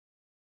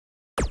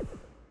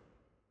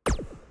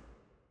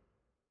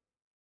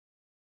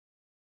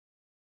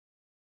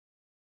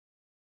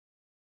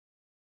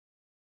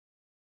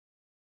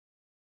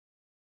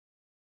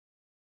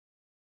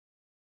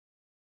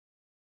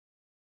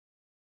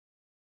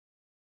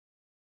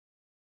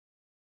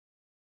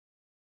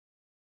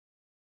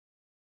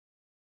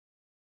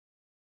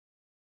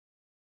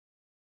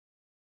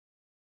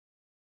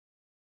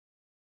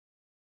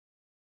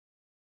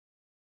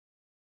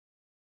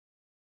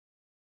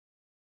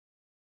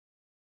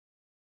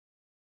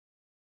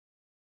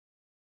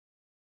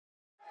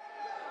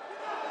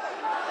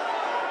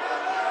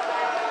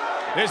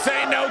This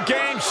ain't no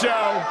game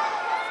show.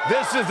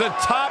 This is the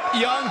top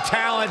young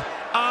talent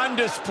on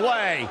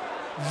display.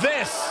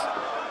 This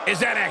is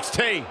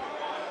NXT.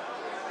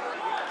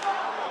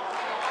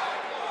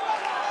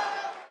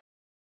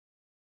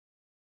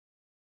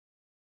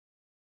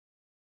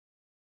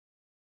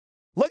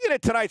 Looking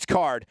at tonight's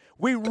card,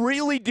 we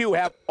really do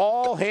have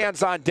all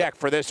hands on deck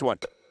for this one.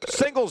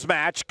 Singles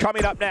match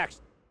coming up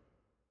next.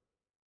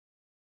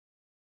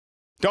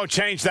 Don't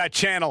change that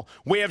channel.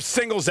 We have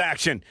singles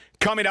action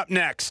coming up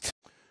next.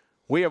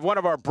 We have one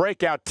of our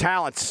breakout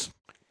talents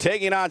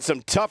taking on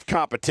some tough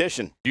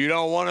competition. You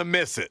don't want to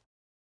miss it.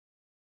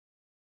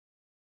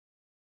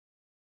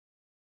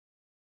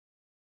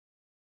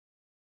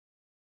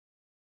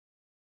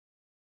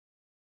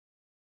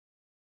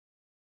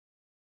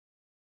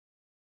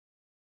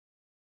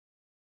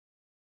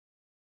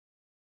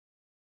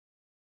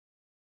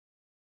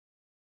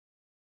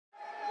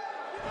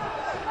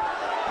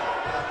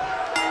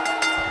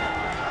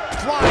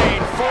 Flying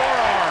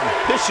forearm.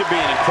 This should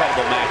be an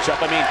incredible matchup.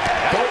 I mean,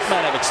 both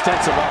men have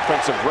extensive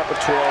offensive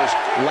repertoires,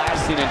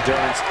 lasting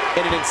endurance,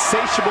 and an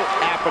insatiable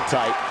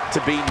appetite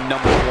to be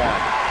number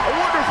one. I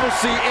wonder if we'll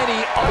see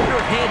any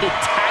underhanded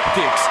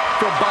tactics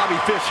from Bobby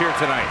Fish here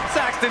tonight.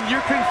 Saxton,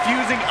 you're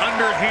confusing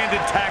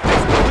underhanded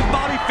tactics with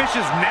Bobby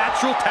Fish's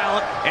natural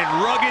talent and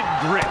rugged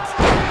grit.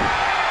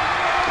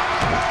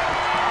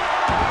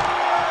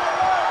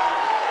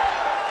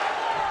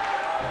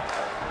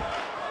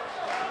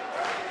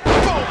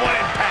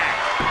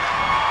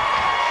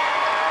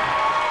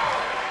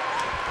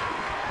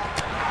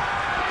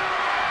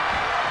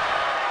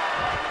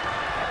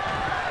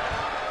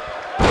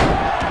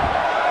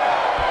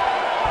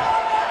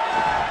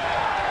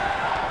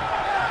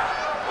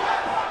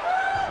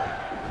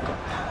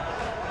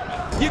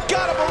 You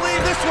gotta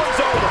believe this one's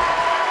over.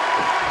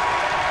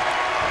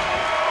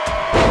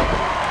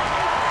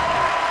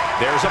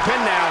 There's a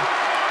pin now.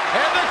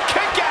 And the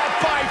kick out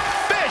by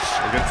Fish.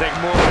 It's gonna take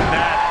more than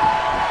that.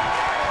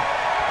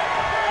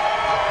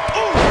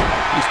 Ooh.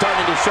 He's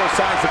starting to show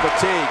signs of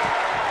fatigue,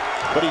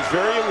 but he's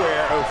very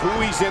aware of who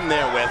he's in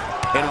there with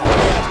and what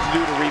he has to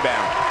do to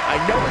rebound. I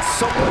know it's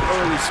somewhat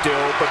early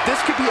still, but this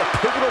could be a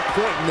pivotal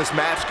point in this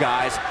match,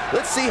 guys.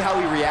 Let's see how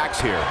he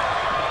reacts here.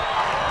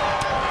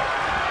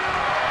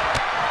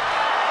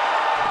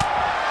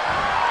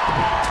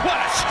 What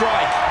a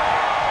strike!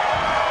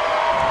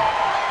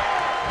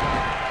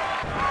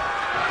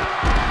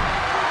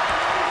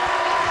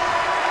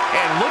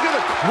 And look at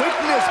the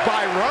quickness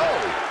by Rowe.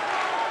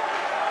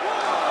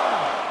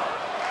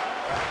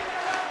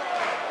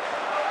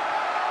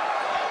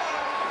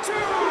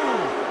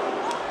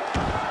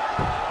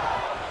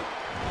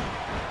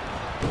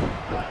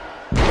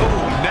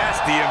 Oh,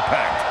 nasty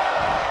impact.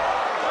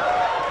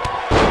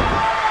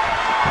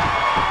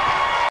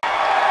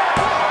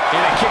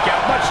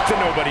 Much to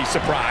nobody's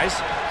surprise.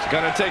 It's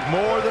gonna take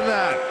more than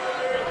that.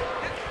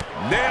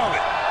 Nailed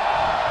it.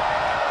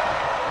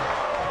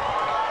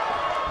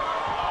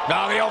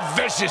 Now the old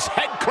vicious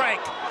head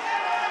crank.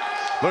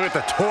 Look at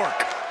the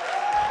torque.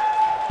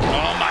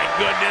 Oh my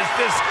goodness,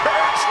 this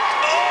hurts.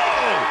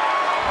 Oh!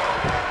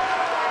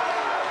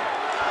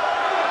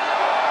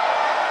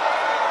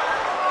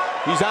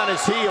 He's on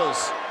his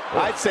heels.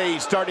 I'd say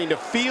he's starting to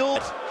feel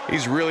it.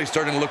 He's really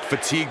starting to look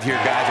fatigued here,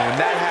 guys. And when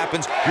that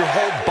happens, your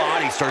whole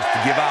body starts to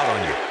give out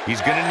on you.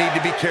 He's going to need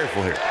to be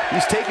careful here.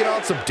 He's taking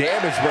on some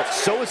damage, but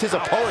so is his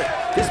opponent.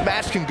 This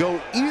match can go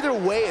either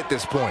way at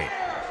this point.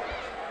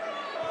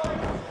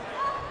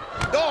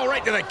 Oh,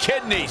 right to the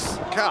kidneys.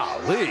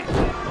 Golly.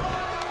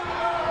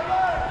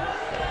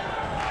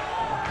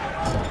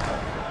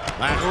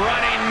 That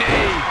running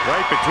knee.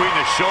 Right between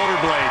the shoulder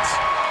blades.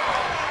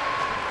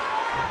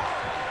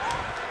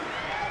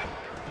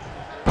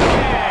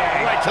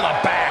 Right to the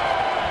back.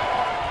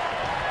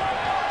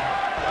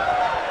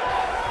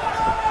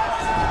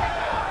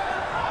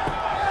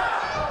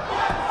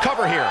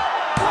 Cover here.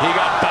 He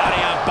got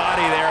body on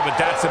body there, but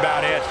that's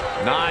about it.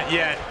 Not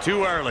yet.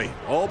 Too early.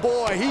 Oh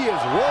boy, he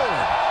is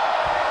rolling.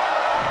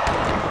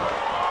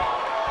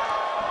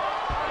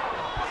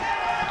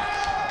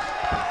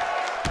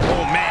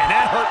 Oh man,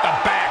 that hurt the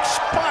back.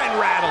 Spine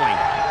rattling.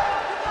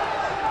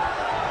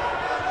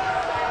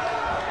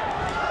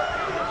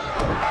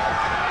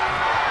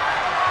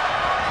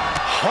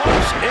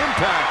 Harsh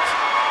impact.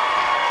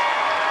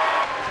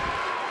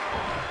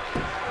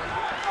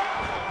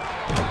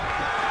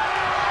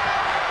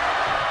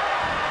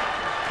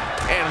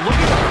 And look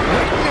at the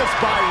quickness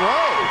by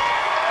Rowe.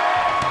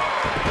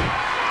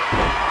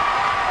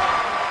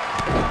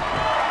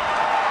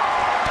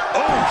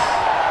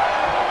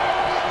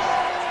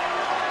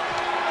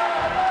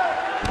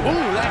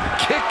 Ooh, that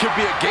kick could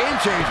be a game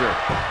changer.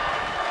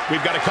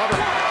 We've got to cover.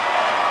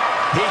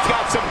 He's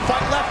got some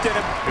fight left in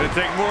him. Gonna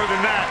take more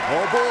than that.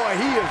 Oh boy,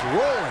 he is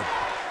rolling.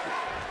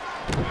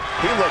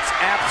 He looks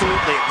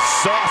absolutely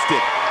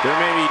exhausted. There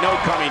may be no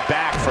coming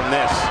back from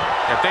this.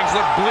 Yeah, things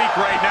look bleak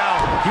right now.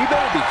 He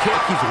better be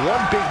kicked. He's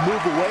one big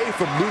move away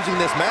from losing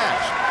this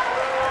match.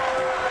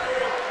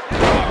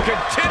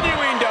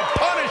 Continuing to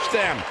punish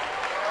them.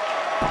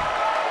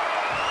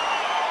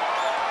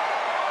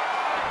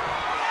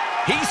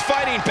 He's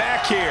fighting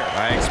back here.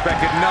 I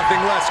expected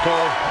nothing less,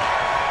 Cole.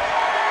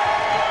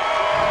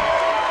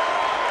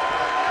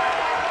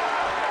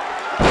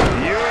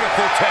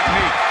 Beautiful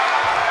technique.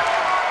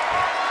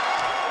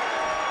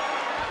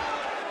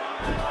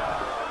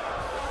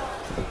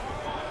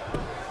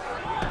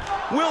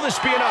 Will this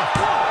be enough?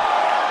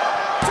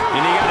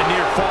 And he got a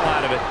near fall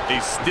out of it.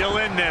 He's still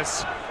in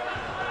this.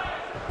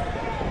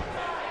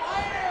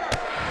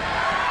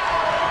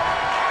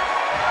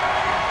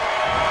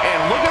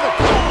 And look at the...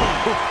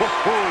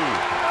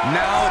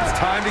 Now it's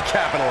time to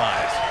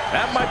capitalize.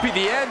 That might be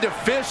the end of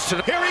Fish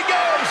tonight. Here he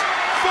goes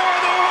for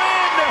the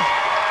win.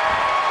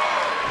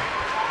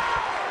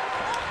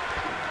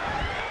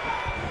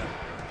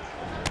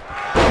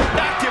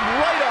 Knocked him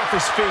right off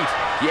his feet.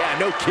 Yeah,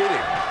 no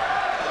kidding.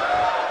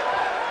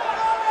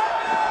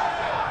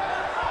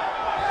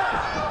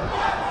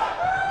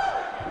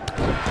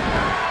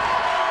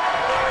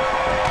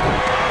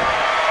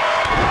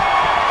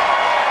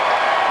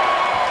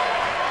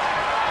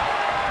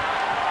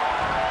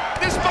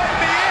 This might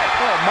be it.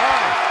 Oh,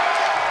 my.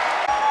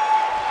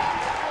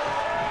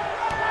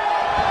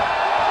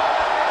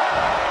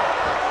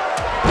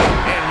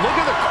 And look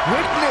at the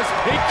quickness.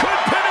 He could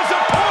pin his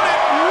opponent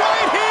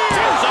right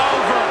here. It's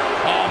over.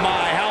 Oh,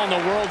 my. How in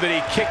the world did he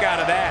kick out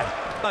of that?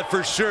 But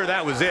for sure,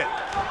 that was it.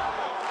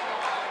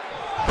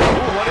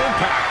 Ooh, what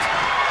impact.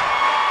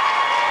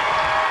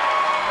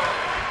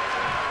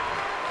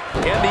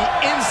 And the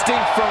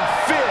instinct from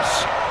Fish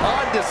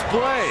on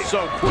display.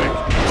 So quick.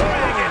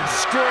 Bang and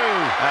screw.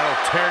 That'll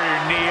tear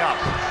your knee up.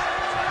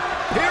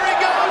 Here he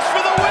goes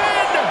for the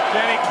win.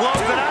 Can he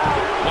close it out?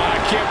 Oh,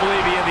 I can't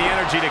believe he had the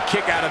energy to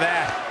kick out of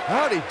that.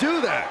 How'd he do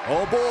that?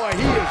 Oh, boy,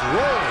 he is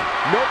rolling.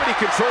 Nobody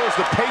controls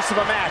the pace of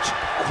a match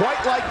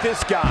quite like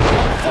this guy.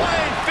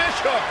 Flying fish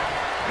hook.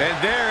 And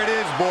there it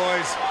is,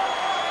 boys.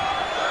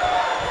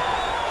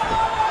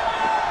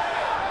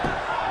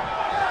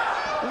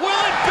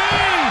 Will it be?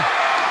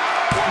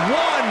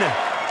 1,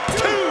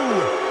 2.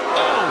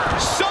 Oh,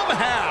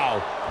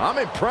 somehow. I'm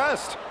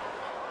impressed.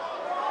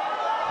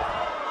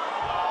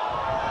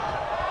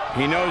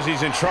 He knows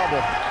he's in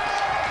trouble.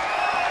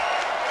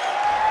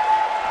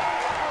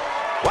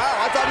 Wow,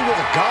 I thought he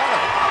was a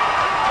goner.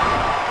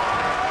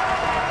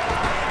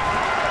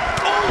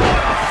 Oh, what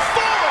a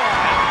forearm.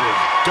 That was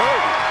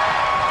dirty.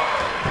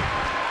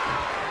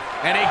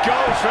 And he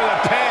goes for the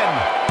pin.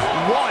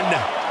 1,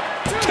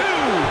 2.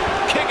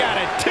 Kick out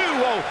at 2.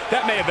 Oh,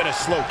 that may have been a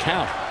slow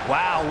count.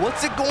 Wow,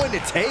 what's it going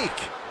to take?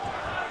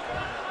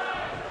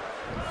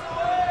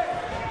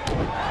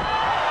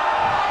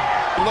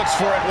 Looks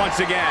for it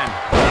once again.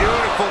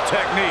 Beautiful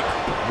technique.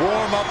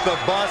 Warm up the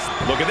bus.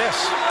 Look at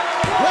this.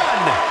 1,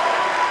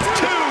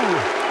 2,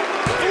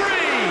 3.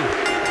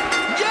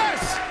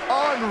 Yes!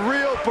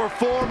 Unreal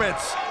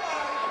performance.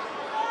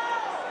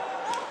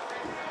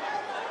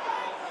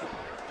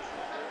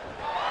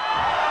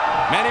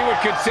 Many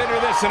would consider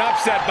this an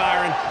upset,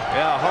 Byron.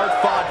 Yeah,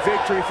 hard-fought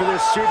victory for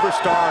this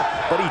superstar,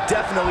 but he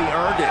definitely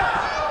earned it.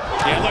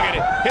 Yeah, look at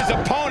it. His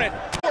opponent,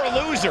 poor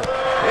loser.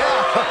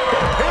 Yeah,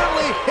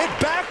 apparently it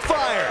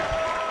backfired.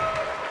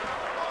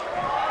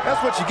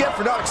 That's what you get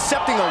for not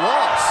accepting a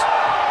loss.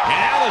 And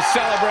now the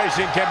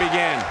celebration can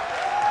begin.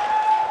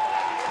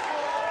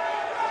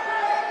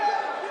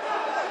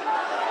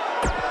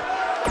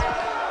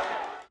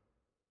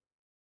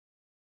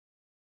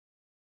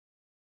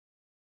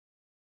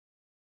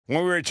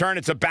 When we return,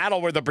 it's a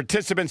battle where the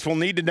participants will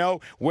need to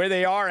know where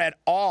they are at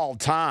all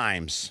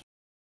times.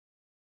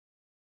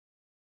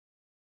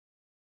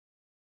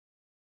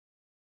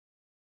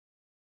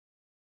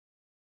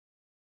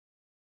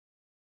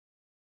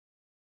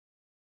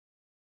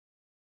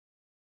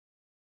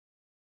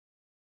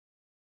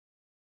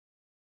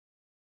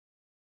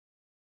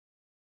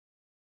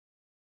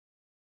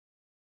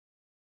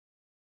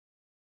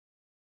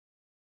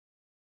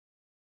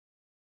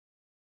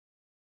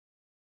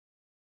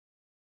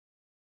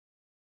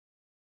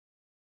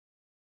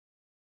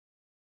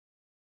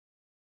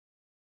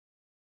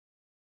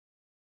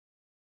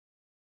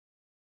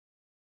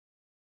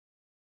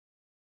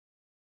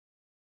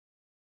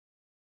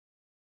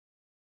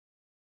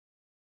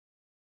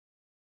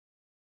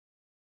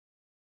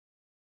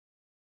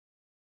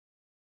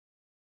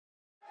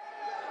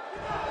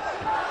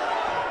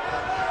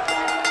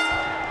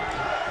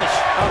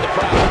 On the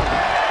prowl.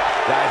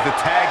 Guys, the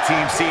tag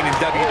team scene in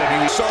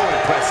WWE is so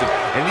impressive,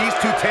 and these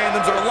two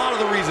tandems are a lot of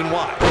the reason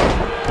why.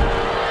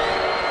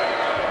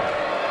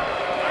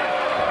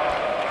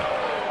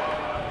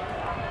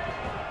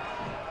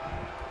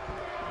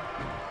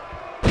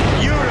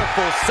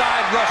 Beautiful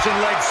side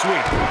Russian leg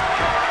sweep.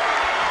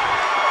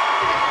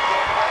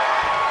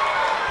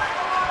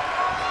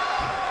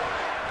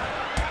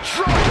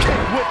 Drop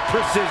kick with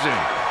precision.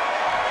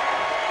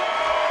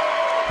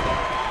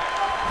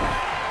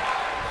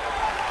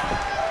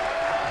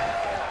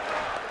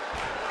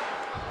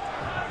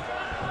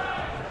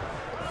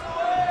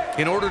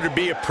 In order to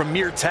be a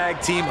premier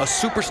tag team, a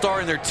superstar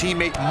and their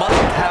teammate must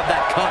have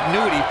that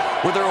continuity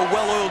where they're a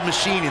well-oiled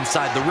machine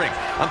inside the ring.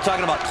 I'm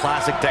talking about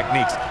classic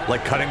techniques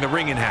like cutting the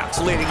ring in half,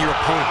 isolating your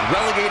opponent,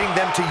 relegating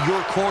them to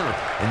your corner,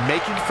 and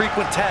making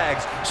frequent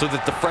tags so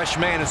that the fresh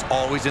man is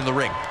always in the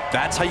ring.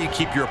 That's how you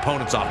keep your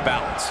opponents off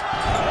balance.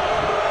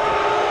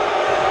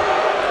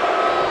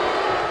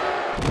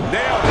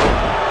 Nailed it.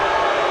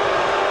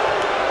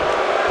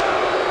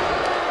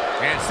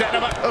 And setting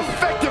him up.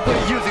 Effectively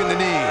using the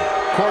knee.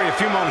 Corey, a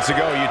few moments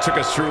ago, you took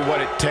us through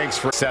what it takes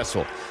for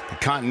successful. The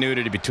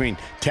continuity between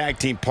tag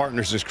team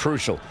partners is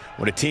crucial.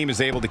 When a team is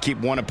able to keep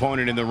one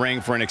opponent in the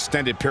ring for an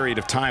extended period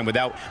of time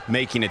without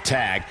making a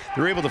tag,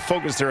 they're able to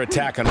focus their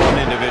attack on one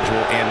individual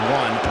and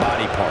one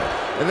body part.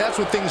 And that's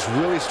when things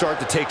really start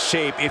to take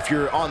shape if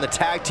you're on the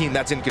tag team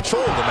that's in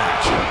control of the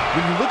match.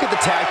 When you look at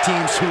the tag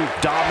teams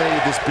who've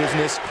dominated this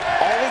business,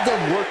 all of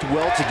them worked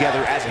well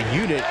together as a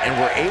unit and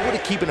were able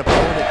to keep an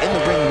opponent in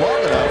the ring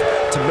long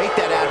enough to make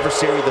that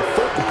adversary the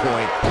focal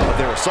point of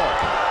their assault.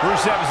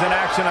 Rusev is in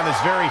action on this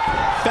very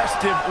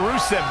festive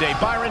Rusev Day.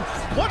 Byron,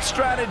 what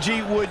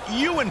strategy would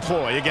you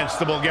employ against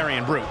the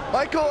Bulgarian Brute?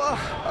 Michael,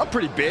 I'm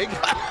pretty big.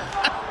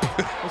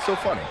 What's so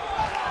funny?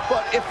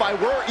 But if I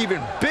were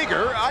even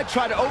bigger, I'd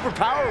try to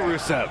overpower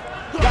Rusev.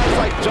 Guys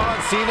like John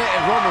Cena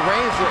and Roman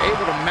Reigns were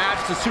able to match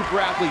the super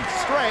athlete's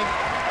strength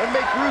and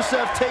make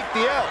Rusev take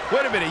the L.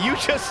 Wait a minute, you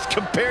just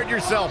compared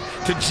yourself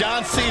to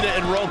John Cena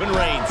and Roman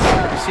Reigns.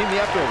 Have you seen the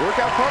after a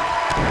workout part?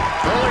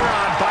 Earlier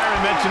on,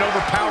 Byron mentioned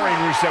overpowering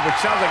Rusev, which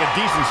sounds like a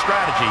decent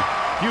strategy.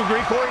 You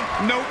agree, Corey?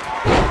 Nope.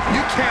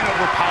 You can't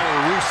overpower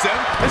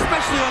Rusev,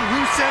 especially on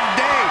Rusev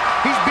Day.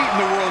 He's beaten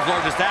the world's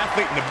largest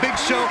athlete in the Big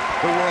Show,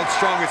 the world's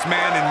strongest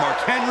man in Mark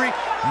Henry.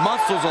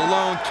 Muscles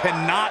alone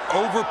cannot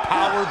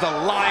overpower the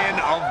Lion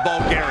of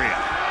Bulgaria.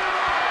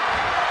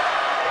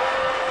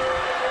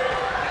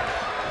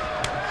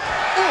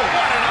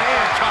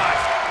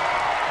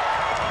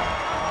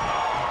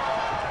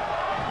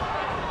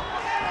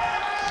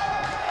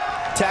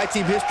 Tag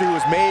team history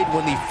was made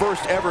when the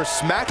first ever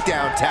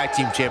SmackDown Tag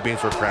Team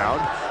Champions were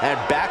crowned at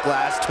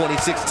Backlash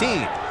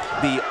 2016.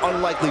 The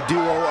unlikely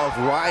duo of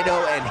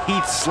Rhino and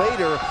Heath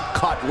Slater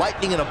caught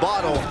lightning in a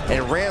bottle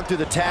and ran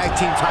through the tag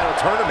team title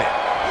tournament.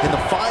 In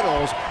the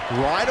finals,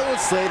 Rhino and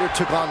Slater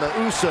took on the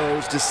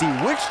Usos to see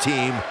which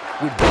team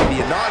would be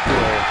the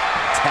inaugural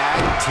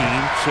Tag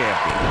Team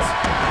Champions.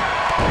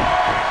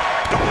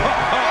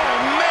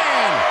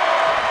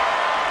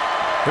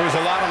 There was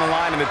a lot on the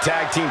line in the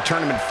tag team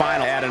tournament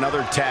final. Add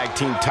another tag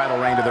team title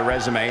reign to the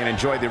resume and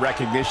enjoy the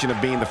recognition of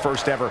being the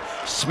first ever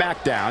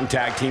SmackDown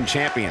Tag Team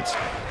Champions.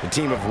 The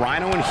team of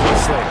Rhino and Heath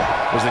Slater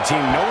was the team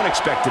no one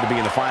expected to be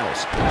in the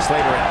finals.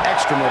 Slater had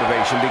extra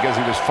motivation because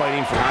he was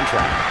fighting for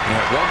contract. And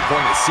at one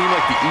point, it seemed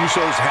like the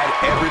Usos had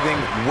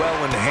everything well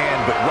in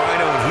hand, but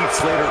Rhino and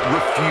Heath Slater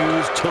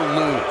refused to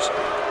lose.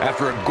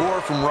 After a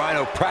gore from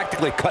Rhino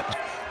practically cut,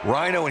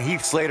 Rhino and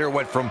Heath Slater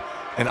went from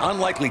an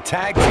unlikely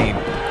tag team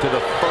to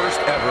the first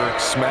ever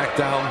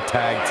SmackDown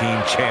Tag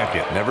Team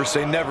Champion. Never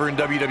say never in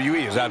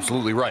WWE is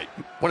absolutely right.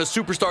 When a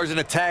superstar is in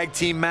a tag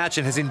team match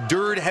and has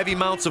endured heavy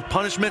amounts of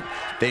punishment,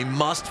 they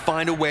must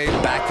find a way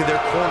back to their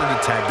corner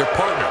to tag their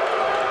partner.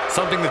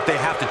 Something that they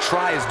have to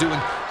try is doing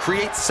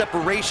create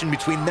separation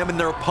between them and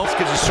their opponents,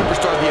 gives a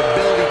superstar the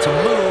ability to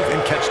move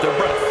and catch their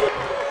breath.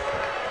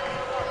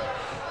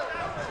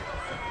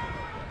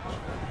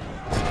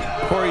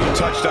 Corey, you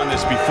touched on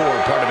this before.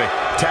 Part of a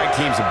tag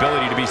team's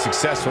ability to be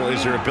successful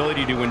is their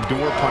ability to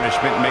endure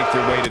punishment and make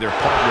their way to their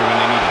partner when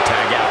they need to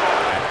tag out.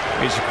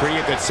 As you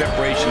create that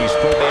separation, you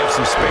suppose they have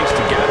some space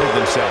to gather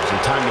themselves and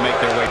time to make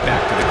their way back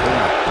to the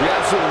corner. You're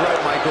absolutely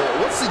right, Michael.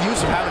 What's the use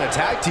of having a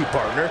tag team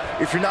partner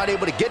if you're not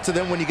able to get to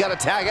them when you got to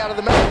tag out of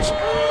the match?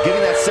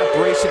 Getting that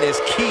separation is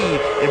key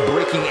in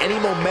breaking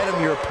any momentum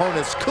your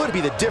opponents could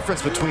be the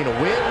difference between a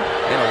win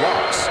and a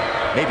loss.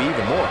 Maybe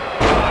even more.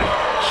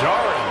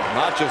 Jarring.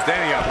 Not just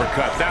any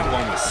uppercut, that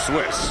one was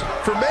Swiss.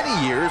 For many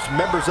years,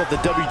 members of the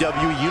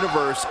WWE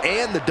Universe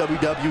and the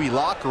WWE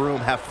locker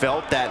room have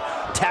felt that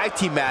tag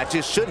team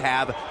matches should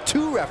have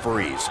two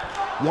referees.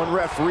 One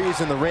referee is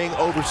in the ring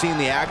overseeing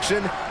the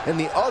action, and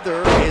the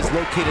other is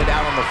located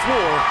out on the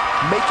floor,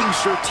 making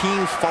sure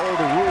teams follow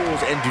the rules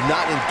and do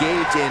not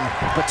engage in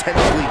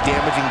potentially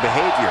damaging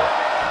behavior.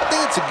 I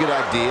think it's a good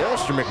idea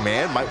Mr.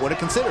 McMahon might want to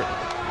consider.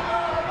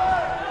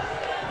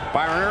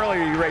 Byron,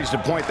 earlier you raised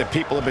a point that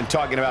people have been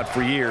talking about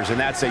for years, and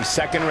that's a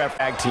second ref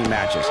tag team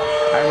matches.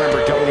 I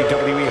remember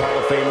WWE Hall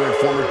of Famer and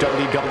former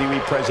WWE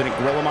President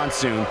Gorilla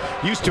Monsoon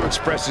used to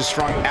express his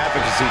strong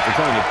advocacy for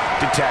going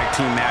to tag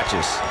team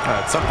matches.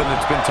 It's something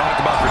that's been talked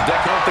about for decades.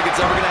 I don't think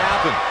it's ever going to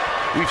happen.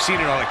 We've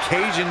seen it on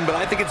occasion, but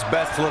I think it's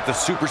best to let the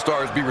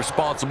superstars be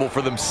responsible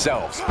for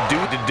themselves.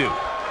 Do to do.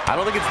 I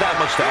don't think it's that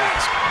much to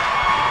ask.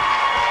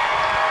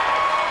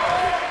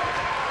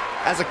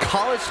 As a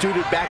college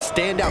student back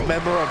standout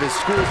member of his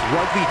school's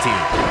rugby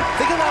team,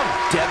 think of how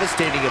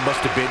devastating it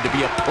must have been to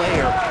be a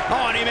player.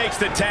 Oh, and he makes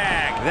the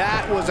tag.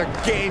 That was a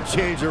game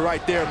changer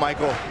right there,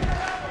 Michael.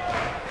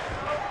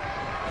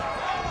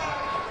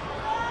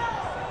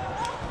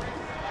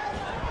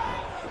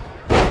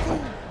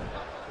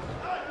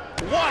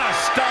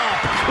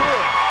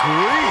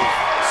 grief.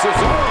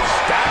 Cesaro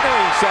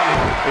staggering some.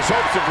 His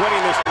hopes of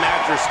winning this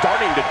match are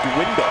starting to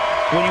dwindle.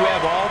 When you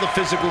have all the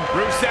physical...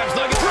 Rusev's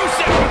looking...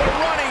 Rusev with a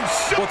running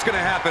shot. What's going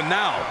to happen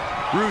now?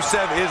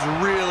 Rusev is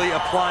really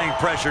applying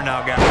pressure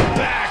now, guys.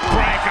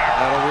 Backbreaker.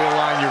 That'll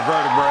realign your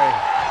vertebrae.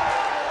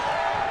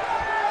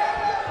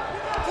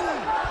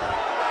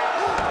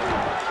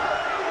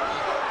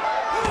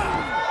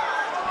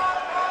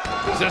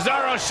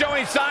 Cesaro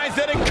showing signs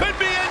that it could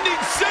be ending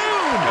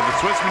soon. And the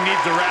Swissman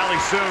needs to rally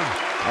soon.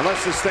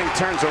 Unless this thing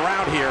turns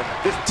around here,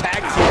 this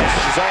tag team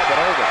match is all but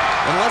over.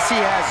 Unless he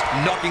has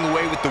knocking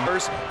away with the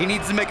worst, he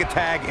needs to make a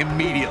tag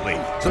immediately.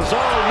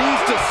 Cesaro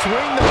needs to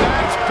swing the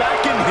match back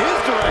in his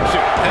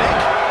direction.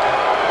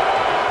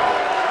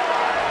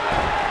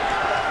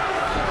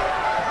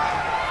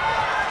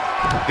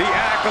 The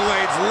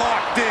accolades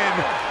locked in.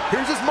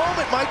 Here's his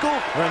moment, Michael.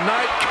 The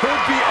night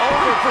could be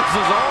over for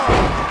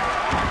Cesaro.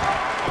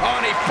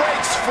 Oh, and he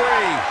breaks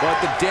free. But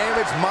the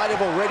damage might have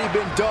already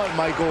been done,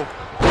 Michael.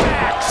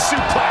 Back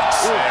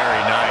suplex.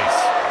 Very nice.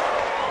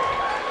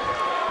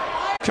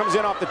 Comes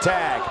in off the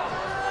tag.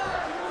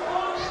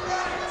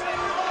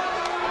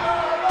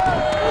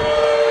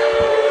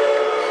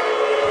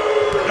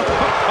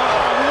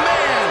 Oh,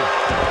 man.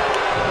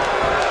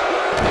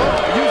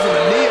 Oh, using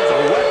the knee as a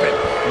weapon.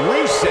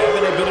 Rusev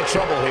in a bit of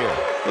trouble here.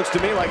 Looks to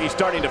me like he's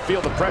starting to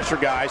feel the pressure,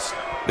 guys.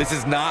 This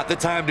is not the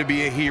time to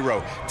be a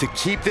hero. To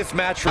keep this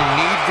match from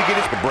needs to get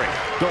his break.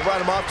 Don't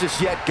write him off just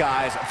yet,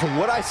 guys. From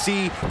what I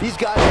see, these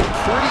guys are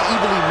pretty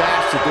evenly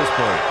matched at this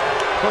point.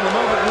 From the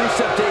moment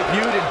Rusev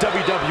debuted in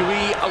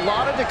WWE, a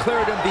lot have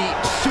declared him the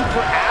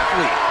super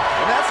athlete.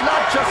 And that's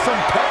not just some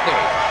pet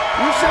name.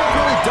 Rusev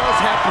really does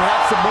have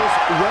perhaps the most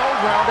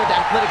well-rounded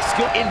athletic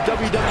skill in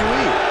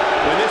WWE.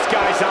 When this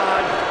guy's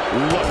on,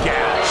 look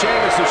out.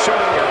 Sheamus is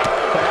showing it.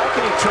 But how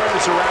can he turn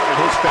this around in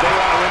his favor? They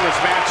want to win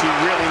this match. He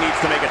really needs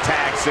to make a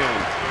tag soon.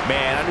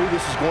 Man, I knew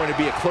this was going to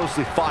be a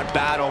closely fought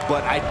battle,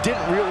 but I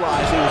didn't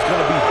realize it was going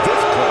to be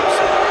this close.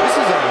 This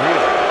is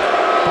unreal.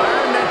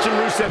 Byron mentioned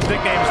Rusev's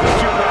nickname is the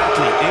super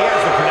athlete. He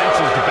has the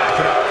credentials to back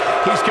it up.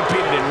 He's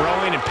competed in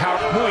rowing and power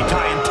Muay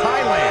Thai in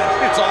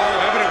Thailand. It's all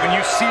evident when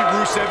you see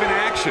Rusev in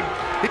action.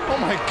 Oh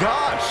my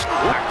gosh.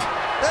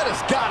 That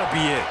has got to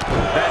be it.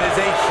 That is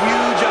a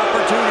huge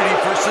opportunity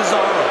for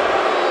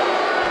Cesaro.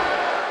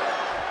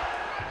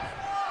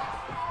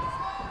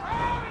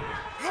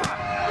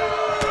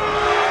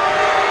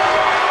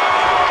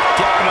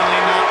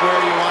 Definitely not where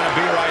you want to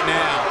be right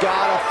now.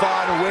 Gotta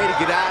find a way to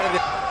get out of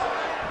it.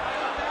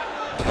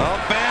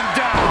 Up and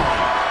down.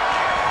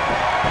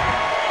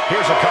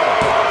 Here's a cover.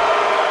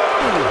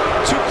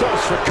 Too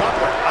close for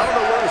cover. I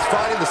don't know where he's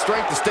finding the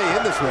strength to stay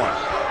in this one.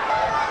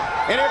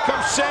 And here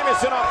comes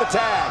Sheamus in off the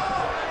tag.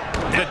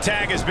 The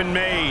tag has been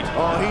made.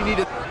 Oh, he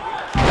needed...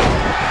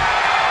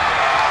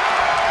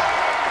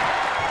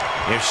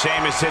 If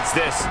Sheamus hits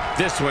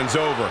this one's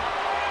over.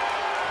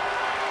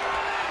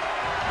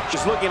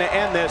 Just looking to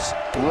end this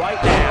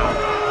right now.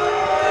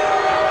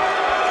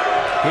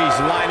 He's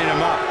lining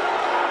him up.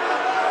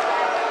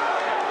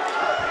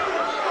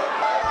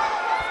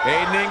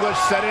 Aiden English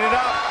setting it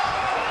up.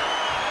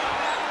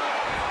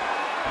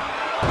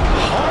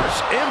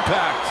 Harsh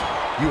impact.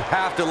 You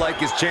have to like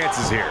his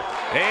chances here.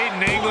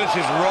 Aiden English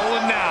is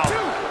rolling now.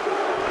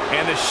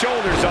 And the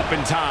shoulders up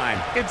in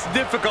time. It's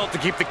difficult to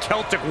keep the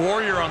Celtic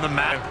Warrior on the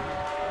mat.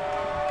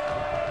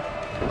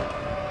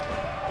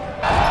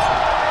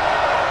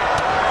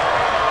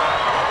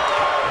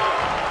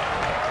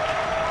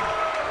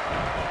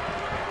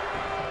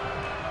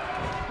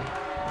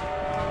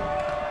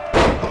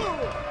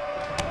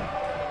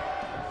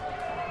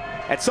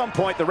 At some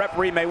point, the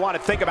referee may want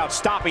to think about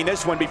stopping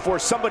this one before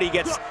somebody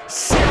gets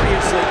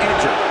seriously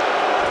injured.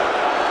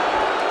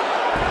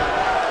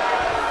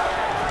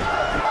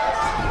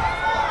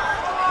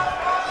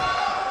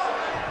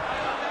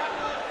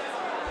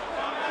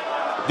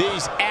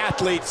 These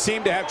athletes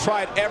seem to have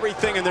tried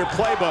everything in their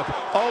playbook.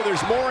 Oh,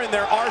 there's more in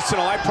their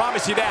arsenal, I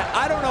promise you that.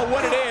 I don't know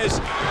what it is,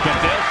 but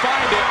they'll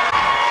find it.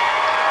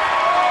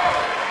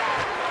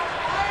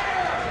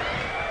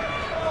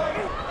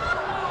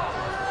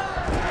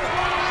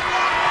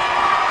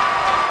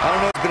 I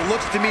don't know, but it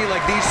looks to me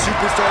like these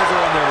superstars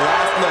are on their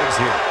last legs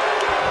here.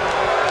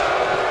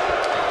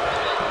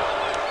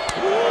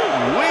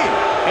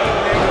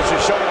 Aiden English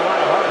is showing a lot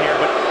of heart here,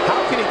 but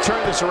how can he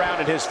turn this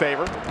around in his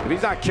favor? If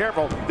he's not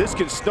careful, this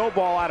can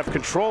snowball out of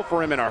control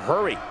for him in a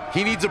hurry.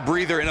 He needs a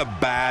breather in a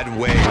bad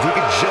way. If he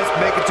could just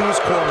make it to his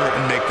corner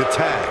and make the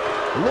tag.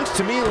 It looks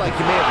to me like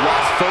he may have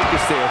lost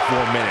focus there for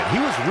a minute. He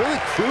was really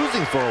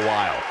cruising for a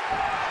while.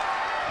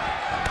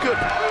 Good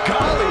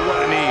golly, what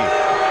a knee.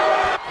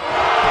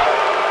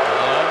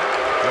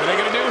 What are they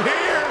going to do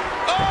here?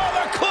 Oh,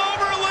 the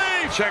clover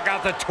leaf! Check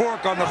out the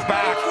torque on the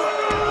back.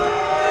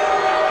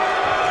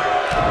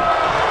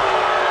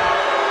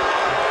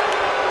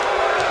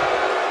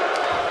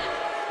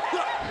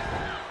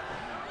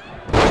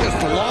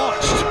 Just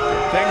launched.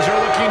 Things are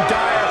looking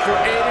dire for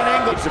Aiden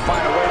English to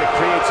find a way to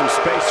create some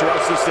space or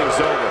else this thing's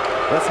over.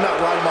 Let's not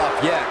write him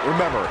off yet.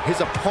 Remember, his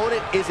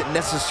opponent isn't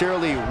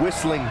necessarily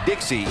whistling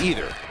Dixie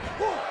either.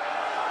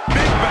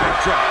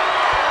 drop.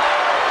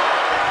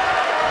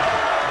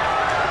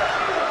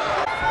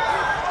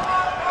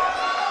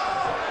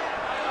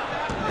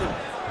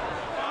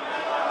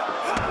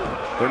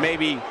 There may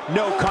be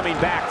no coming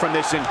back from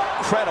this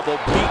incredible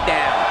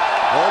beatdown.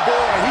 Oh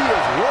boy, he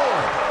is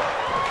rolling.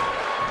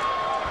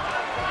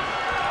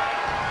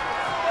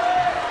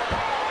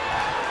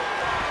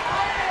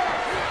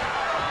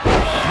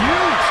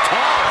 Huge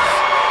toss.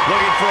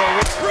 Looking for a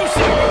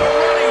Rusev with a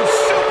running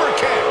super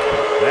kick.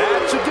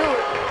 That should do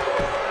it.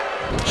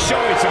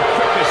 Showing some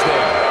quickness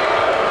there.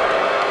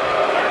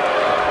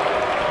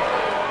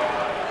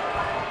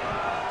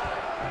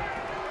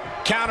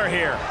 Counter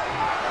here.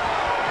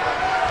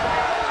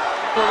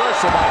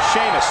 Reversal by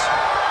Sheamus.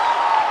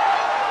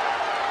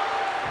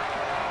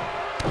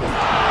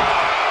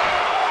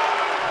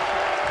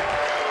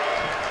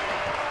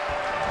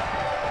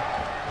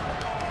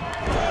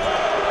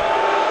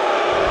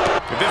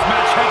 If this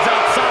match heads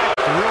outside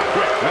real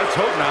quick, let's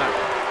hope not.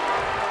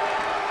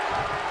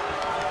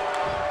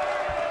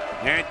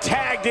 And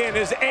tagged in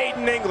is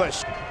Aiden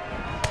English.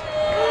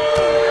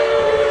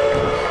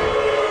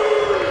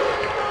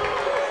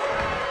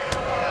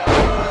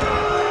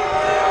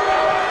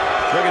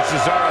 Look at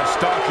Cesaro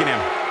stalking him.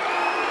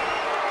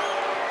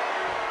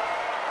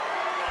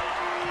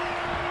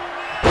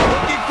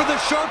 Looking for the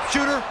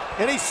sharpshooter,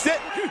 and he's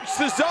sitting.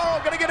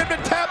 Cesaro gonna get him to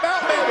tap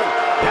out, maybe.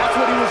 That's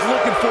what he was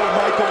looking for,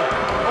 Michael.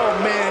 Oh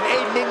man,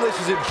 Aiden English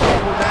is in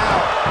trouble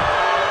now.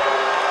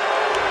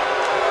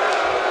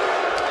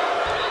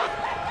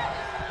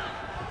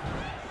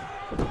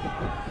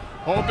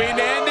 Hoping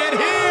to end it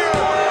here.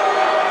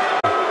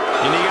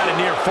 And he got a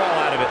near fall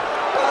out of it.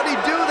 How'd he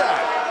do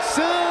that?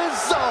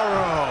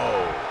 Cesaro.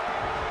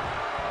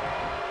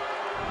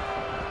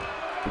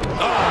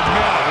 Oh,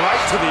 no,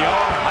 right to the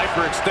arm.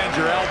 Hyperextend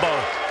your elbow.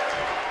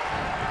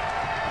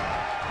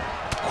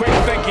 Quick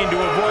thinking to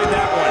avoid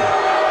that one.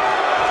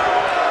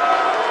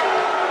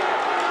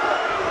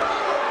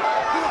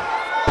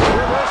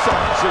 Reversal.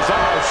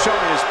 Cesaro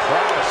showing his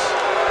prowess.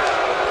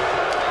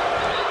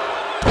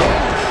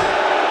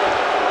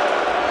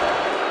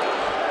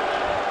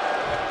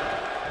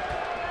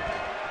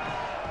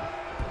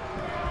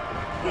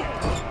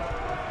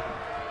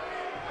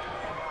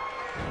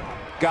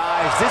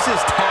 Guys, this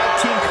is tag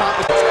team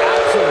competition's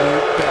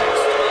absolute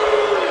best.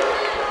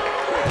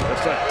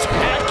 Just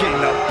attacking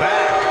the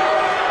back.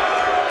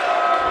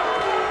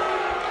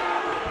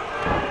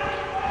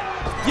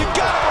 You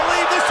gotta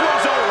believe this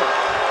one's over.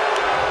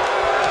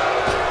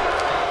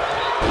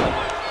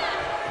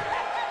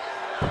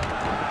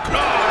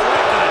 Oh,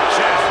 right to the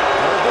chest.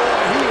 Oh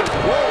boy, he is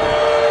rolling.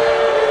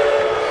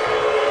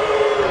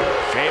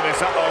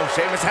 Sheamus,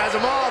 Sheamus has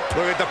him up.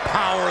 Look at the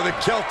power of the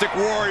Celtic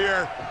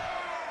Warrior.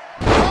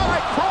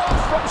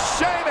 Cross from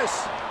Sheamus.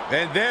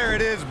 And there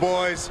it is,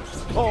 boys.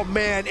 Oh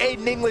man,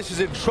 Aiden English is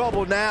in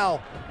trouble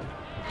now.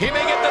 He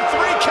may get the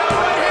 3 count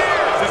right here.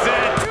 This is it.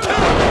 2.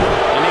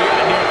 And he got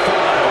a near fall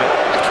out of it.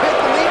 I can't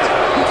believe it.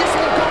 He just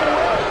won't go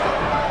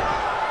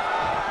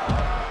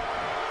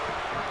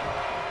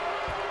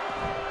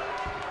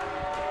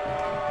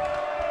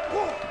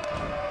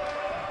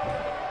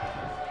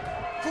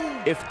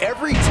away. If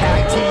every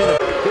tag team in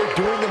they're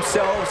doing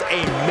themselves a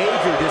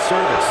major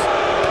disservice.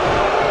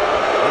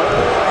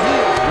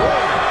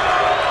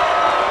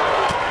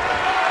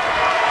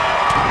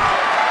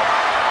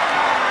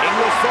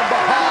 From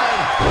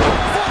behind,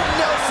 full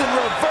Nelson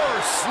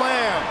reverse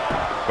slam.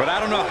 But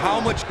I don't know how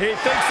much... He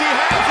thinks he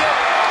has it.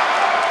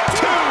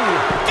 2.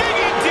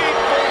 Digging deep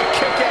for a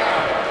kick out.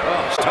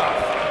 Oh, it's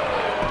tough.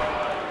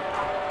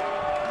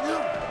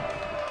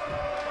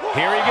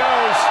 Here he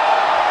goes.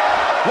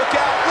 Look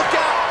out, look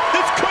out.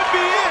 This could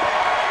be it.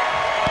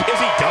 Is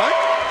he done?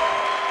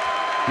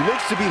 He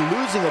looks to be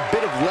losing a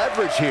bit of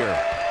leverage here.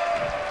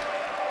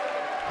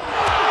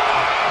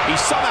 He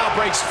somehow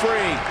breaks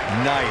free.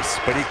 Nice,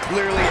 but he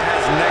clearly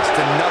has next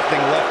to nothing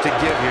left to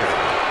give here.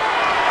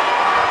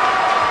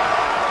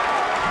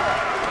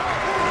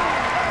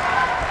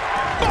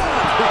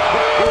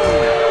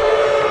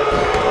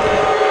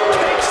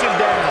 Takes him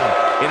down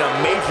in a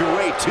major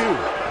way, too.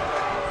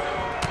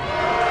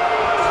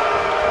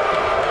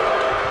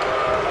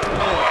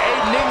 Oh,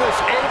 Aiden English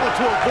able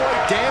to avoid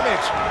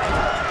damage.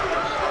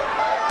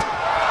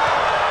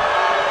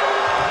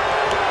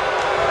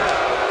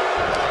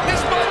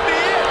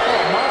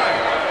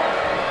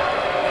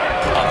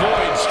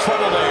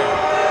 Trouble there.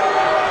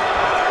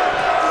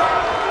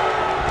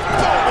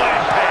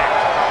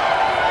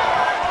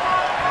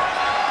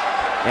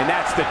 And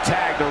that's the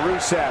tag to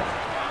Rusev.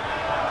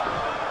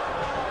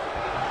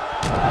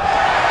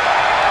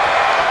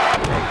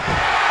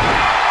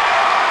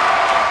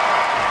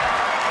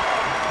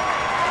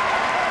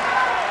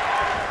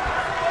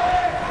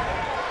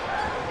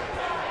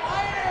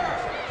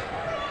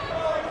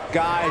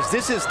 Guys,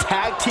 this is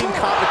tag team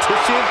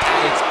competition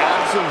at its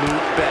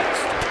absolute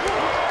best.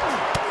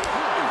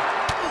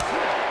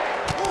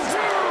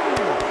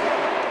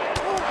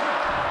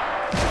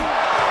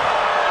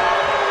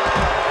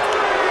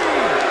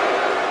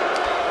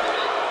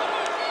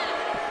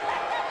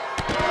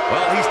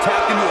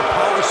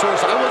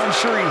 source I wasn't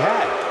sure he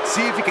had.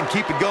 See if he can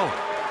keep it going.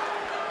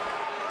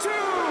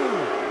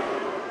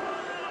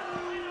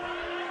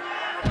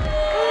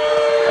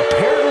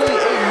 Apparently,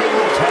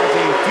 Enigma has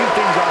a few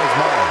things on his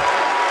mind.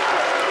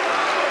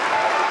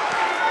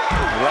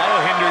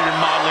 That'll hinder your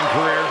modeling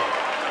career.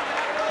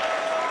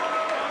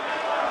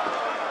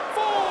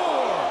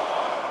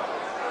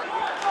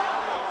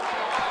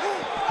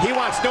 4. He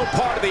wants no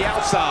part of the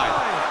outside.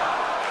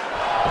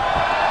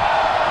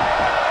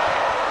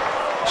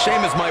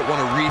 Sheamus might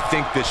want to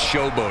rethink this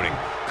showboating.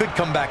 Could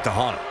come back to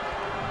haunt him.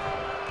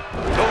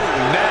 Oh,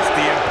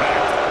 nasty impact.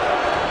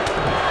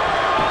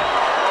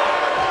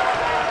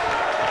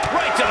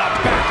 Right to the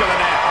back of the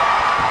neck.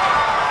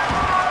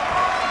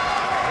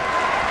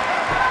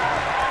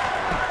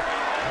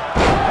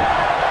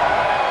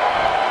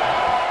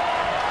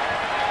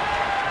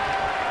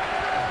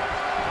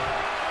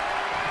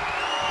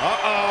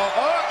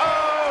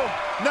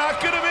 Not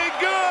gonna be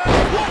good.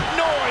 What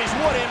noise,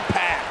 what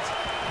impact.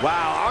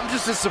 Wow, I'm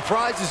just as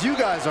surprised as you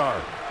guys are.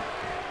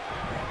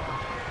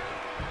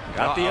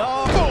 Got the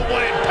oh,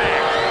 what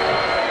impact.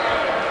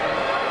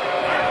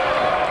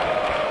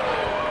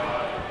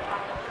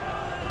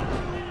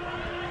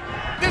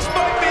 This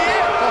might be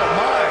it. Oh,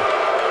 my.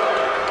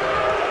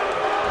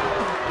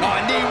 Oh,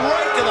 knee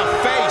right to the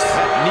face.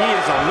 That knee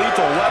is a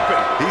lethal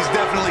weapon. He's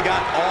definitely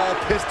got all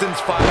pistons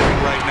firing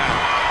right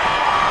now.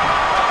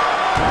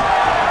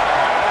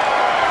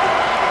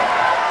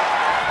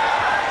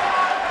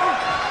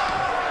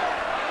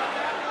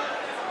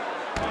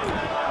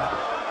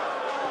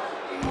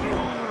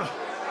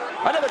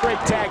 Another great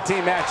tag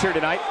team match here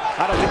tonight.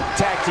 I don't think the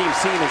tag team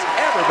scene has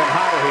ever been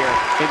hotter here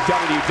in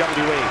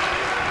WWE.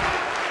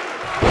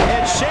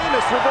 And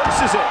Sheamus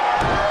reverses it.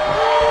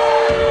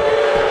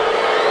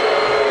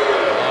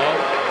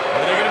 What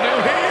are they going to do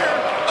here?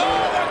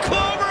 Oh, the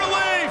clover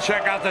leaf!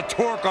 Check out the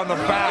torque on the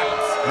back.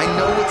 I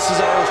know what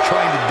Cesaro's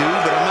trying to do,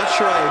 but I'm not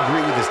sure I agree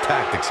with his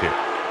tactics here.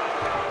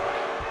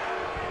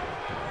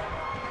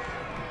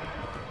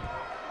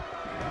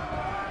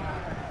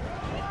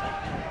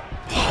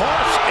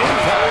 Harsh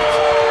impact.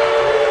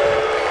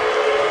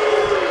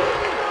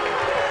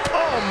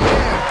 Oh,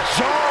 man.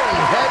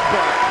 Jarring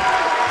headbutt.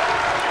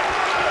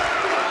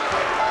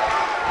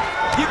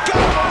 You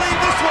gotta believe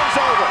this one's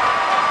over.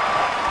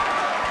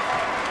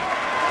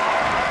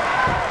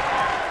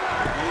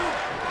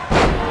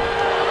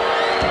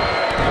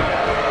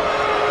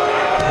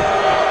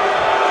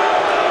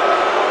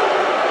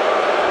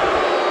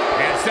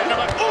 And setting him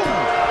up. Ooh!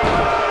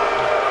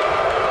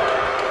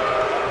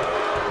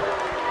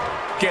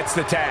 Gets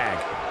the tag.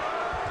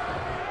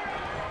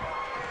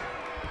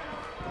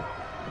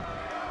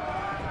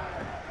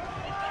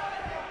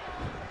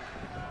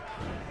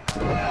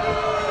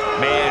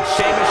 Man,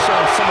 Sheamus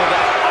showing some of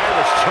that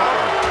Irish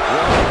charm.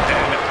 What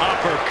an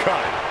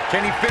uppercut.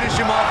 Can he finish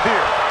him off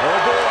here? Oh,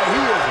 boy,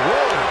 he is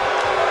rolling.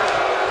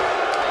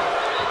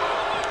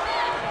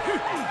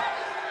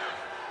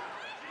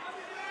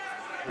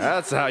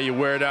 That's how you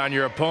wear down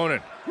your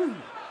opponent.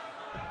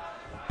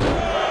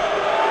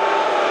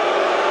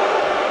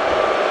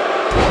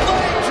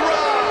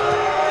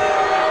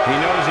 He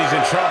knows he's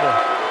in trouble.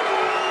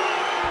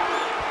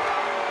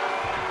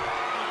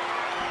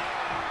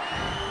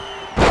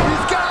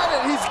 He's got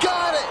it. He's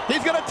got it.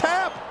 He's going to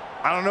tap.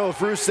 I don't know if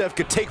Rusev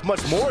could take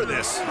much more of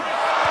this.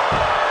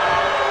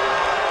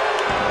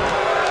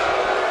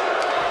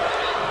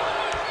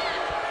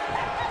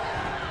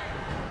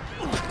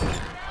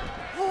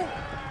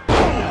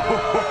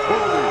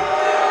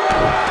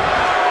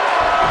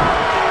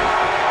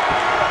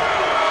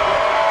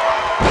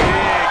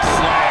 Big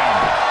slam.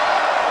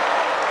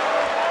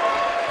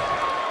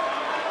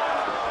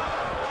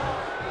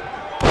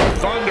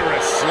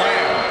 Thunderous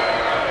slam.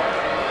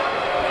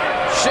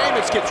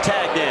 Sheamus gets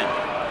tagged in.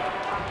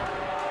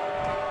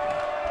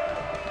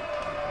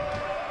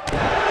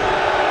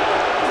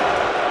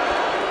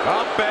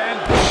 Up and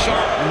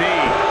sharp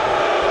knee.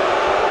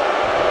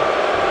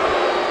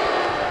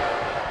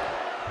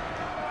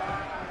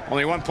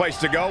 Only one place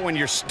to go when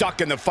you're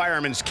stuck in the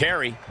fireman's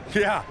carry.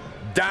 Yeah,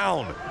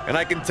 down. And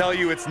I can tell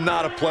you it's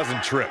not a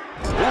pleasant trip.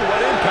 Ooh,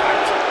 what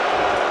impact.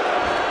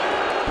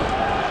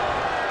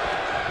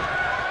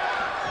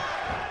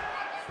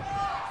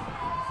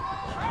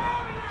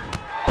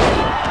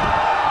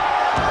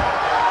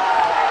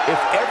 If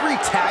every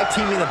tag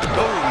team in the...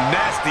 Oh,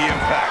 nasty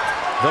impact.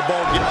 The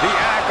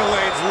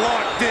accolades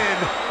locked in,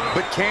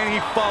 but can he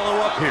follow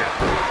up here?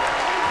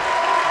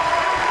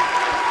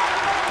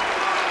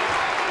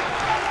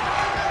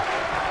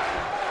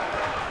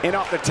 In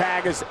off the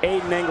tag is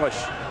Aiden English.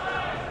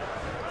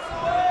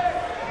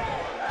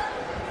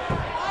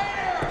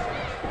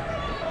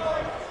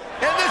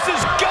 And this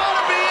is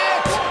gonna be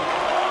it!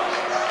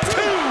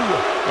 2!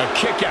 A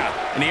kick out,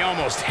 and he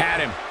almost had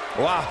him.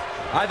 Wow,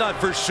 I thought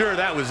for sure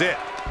that was it.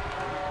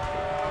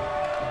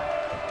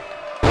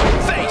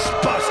 Face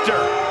buster!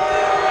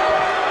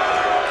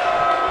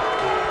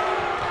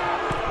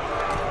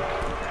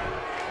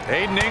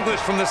 Aiden English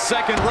from the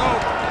second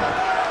rope.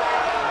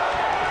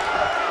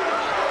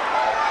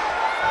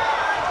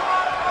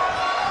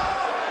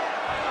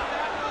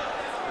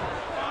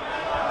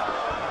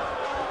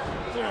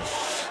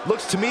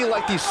 Looks to me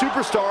like these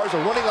superstars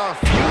are running on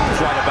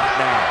fumes right about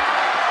now.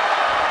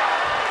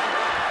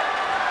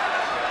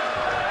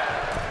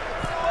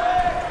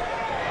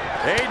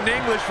 Aiden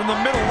English from the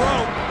middle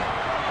rope.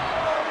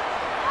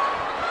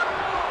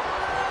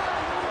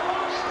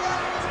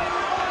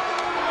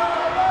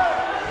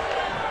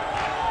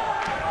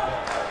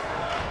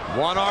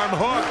 One arm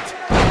hooked.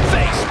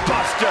 Face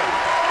buster.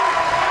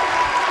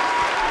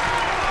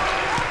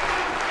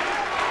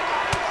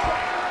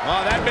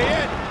 Oh, that'd be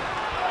it.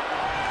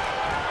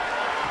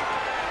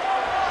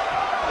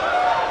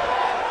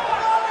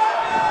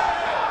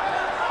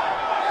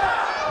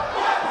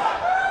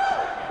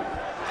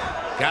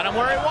 Got him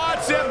where he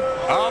wants him.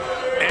 Up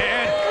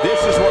and This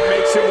is what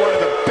makes him one of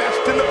the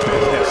best in the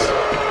business.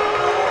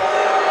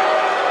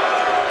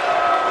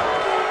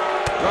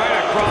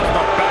 right across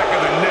the back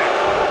of the neck.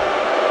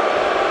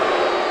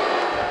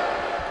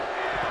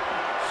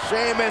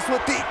 Sheamus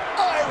with the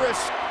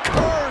Irish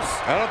curse.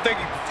 I don't think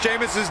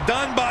Sheamus is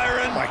done,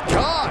 Byron. Oh my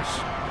gosh.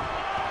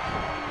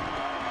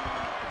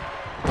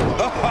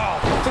 Oh,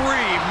 3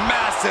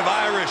 massive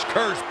Irish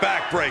curse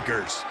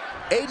backbreakers.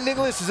 Aiden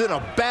English is in a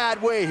bad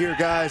way here,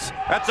 guys.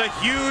 That's a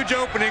huge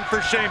opening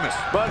for Sheamus.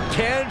 But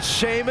can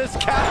Sheamus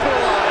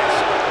capitalize?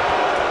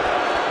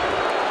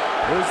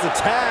 There's the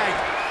tag.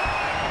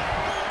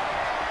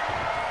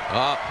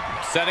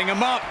 Setting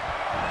him up.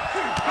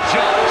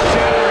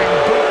 Jaw-shattering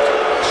boot.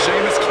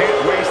 Sheamus can't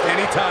waste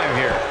any time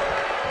here.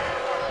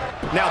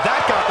 Now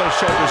that got those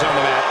shoulders on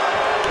the mat.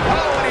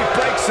 Oh, and he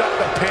breaks up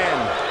the pin.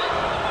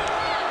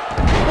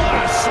 What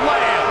a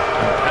slam.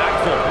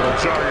 Impactful. Will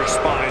jar your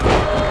spine.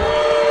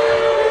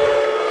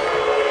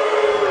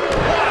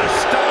 What a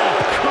stomp.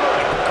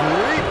 Good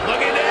grief.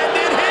 Looking to end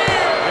it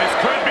here. This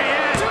could be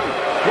it.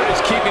 What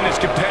is keeping this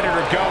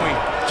competitor going?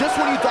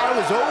 Just when you thought it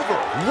was over.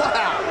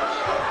 Wow.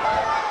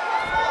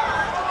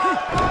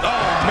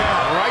 Oh, man,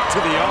 right to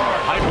the arm.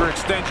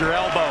 Hyperextend your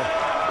elbow.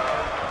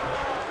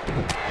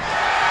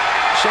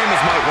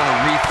 Sheamus might want to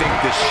rethink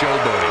this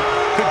showboating.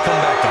 Could come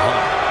back to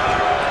haunt.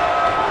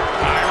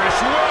 Irish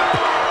whip.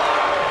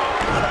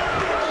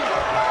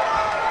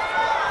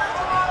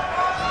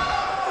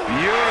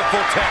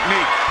 Beautiful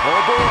technique.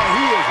 Oh boy,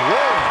 he is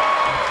rolling.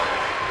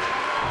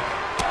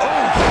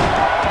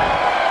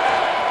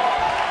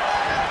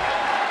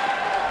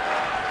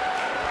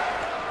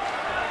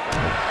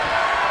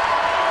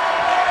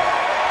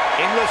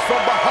 English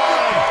from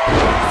behind.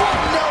 Full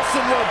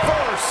Nelson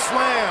reverse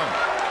slam.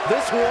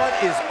 This one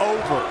is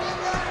over.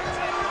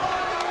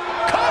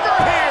 Cover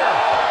here.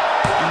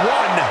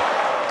 1,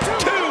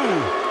 2,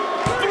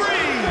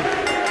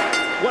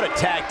 3. What a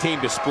tag team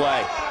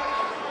display.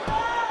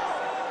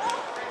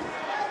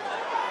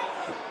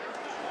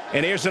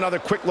 And here's another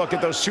quick look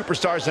at those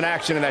superstars in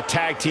action in that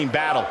tag team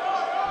battle.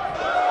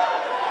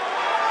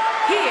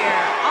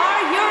 Here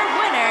are your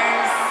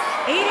winners,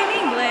 Aiden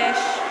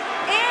English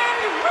and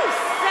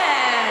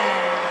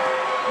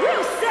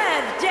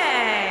Rusev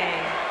Day.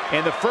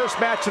 And the first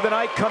match of the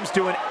night comes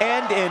to an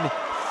end in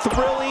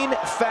thrilling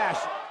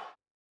fashion.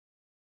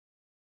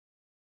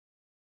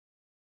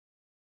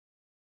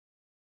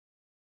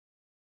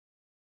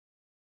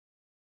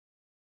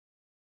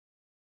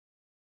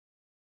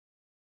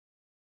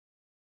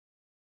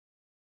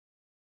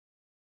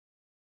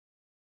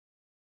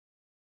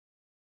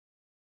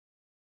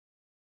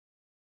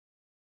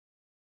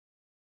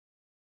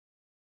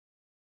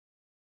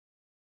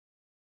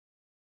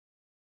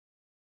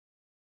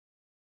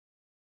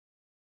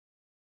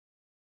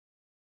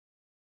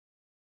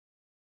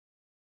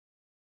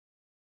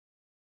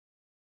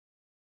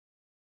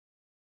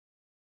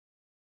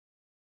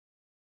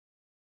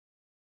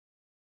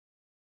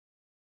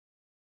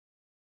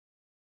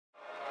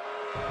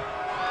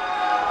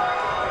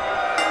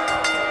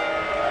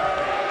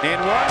 And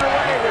we're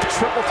underway with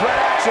triple threat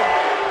action.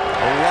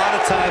 A lot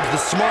of times, the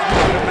smart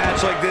move in a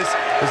match like this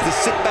is to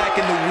sit back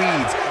in the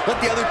weeds.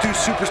 Let the other two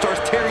superstars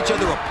tear each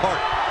other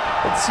apart.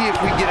 Let's see if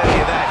we get any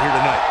of that here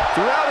tonight.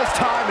 Throughout his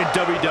time in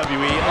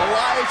WWE,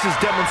 Elias has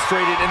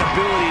demonstrated an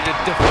ability to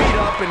defeat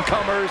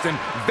up-and-comers and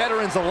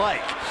veterans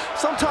alike,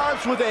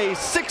 sometimes with a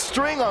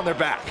 6-string on their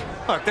back.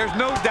 Look, there's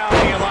no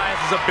doubting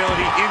Elias'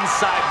 ability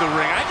inside the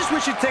ring. I just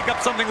wish he'd take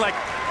up something like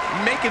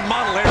making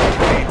model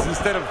airplanes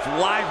instead of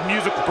live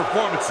musical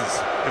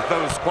performances, if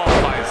those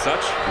qualify as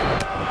such.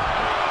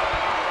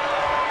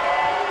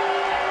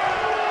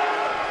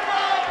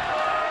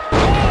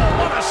 Oh,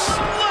 what a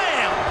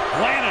slam!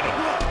 Landed him.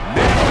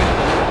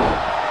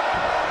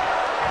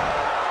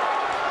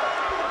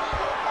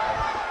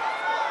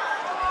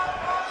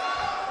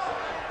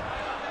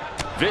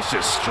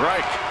 Vicious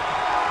strike.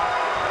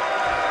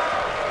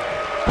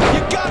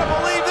 You gotta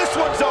believe this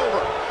one's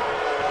over.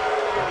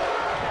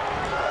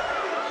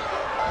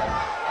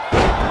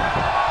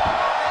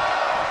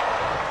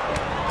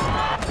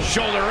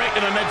 Shoulder right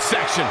in the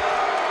midsection.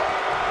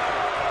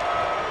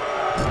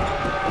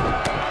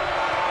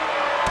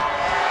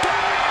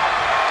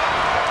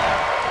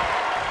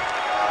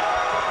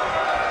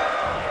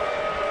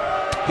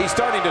 He's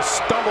starting to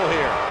stumble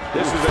here.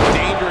 This is a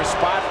dangerous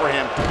spot for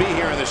him to be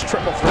here in this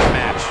triple threat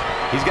match.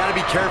 He's got to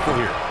be careful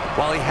here.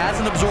 While he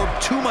hasn't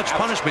absorbed too much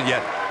punishment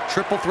yet,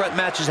 triple threat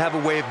matches have a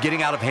way of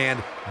getting out of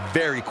hand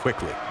very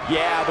quickly.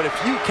 Yeah, but if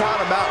you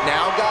count him out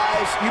now,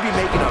 guys, you'd be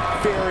making a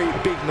very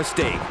big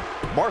mistake.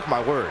 Mark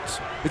my words.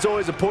 It's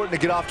always important to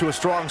get off to a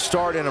strong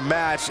start in a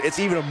match. It's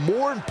even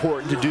more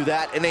important to do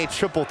that in a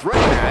triple threat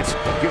match,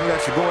 given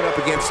that you're going up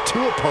against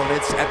two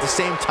opponents at the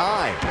same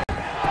time.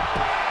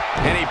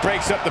 And he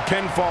breaks up the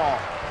pinfall.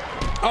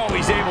 Oh,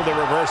 he's able to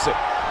reverse it.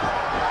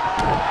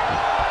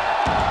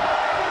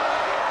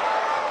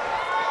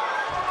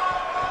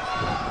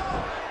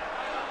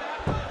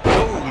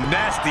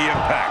 Nasty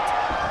impact.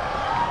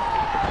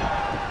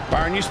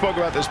 Byron, you spoke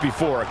about this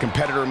before. A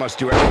competitor must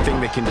do everything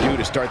they can do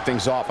to start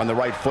things off on the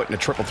right foot in a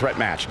triple threat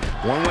match.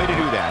 One way to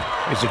do that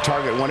is to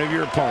target one of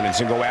your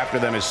opponents and go after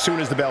them as soon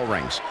as the bell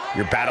rings.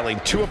 You're battling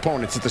two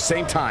opponents at the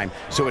same time,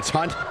 so it's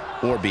hunt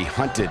or be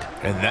hunted.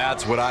 And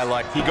that's what I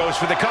like. He goes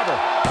for the cover.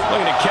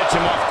 Looking to catch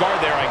him off guard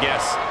there, I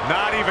guess.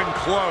 Not even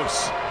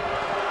close.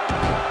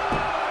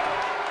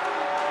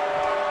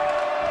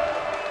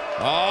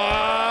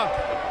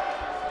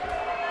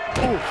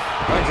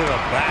 Right to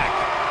the back.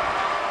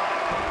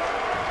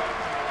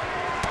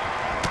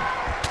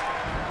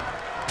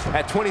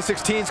 At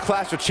 2016's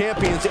Clash of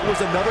Champions, it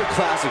was another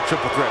classic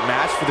triple threat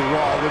match for the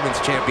Raw Women's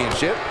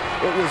Championship.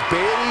 It was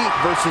Bayley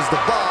versus the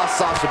Boss,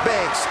 Sasha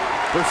Banks,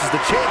 versus the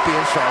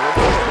champion, Charlotte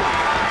Flair.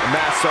 The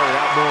match started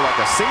out more like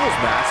a singles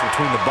match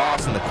between the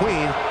Boss and the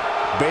Queen.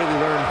 Bayley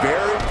learned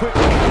very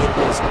quickly it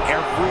was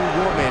every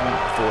woman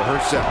for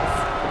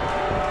herself.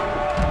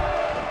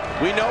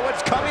 We know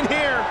what's coming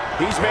here.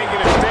 He's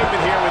making a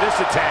statement here with this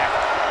attack.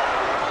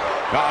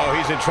 Uh-oh,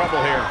 he's in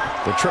trouble here.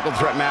 The triple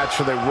threat match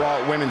for the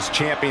Raw Women's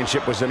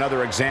Championship was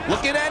another example.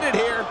 Looking at it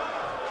here.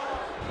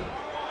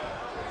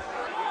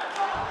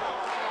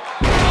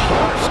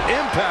 Harsh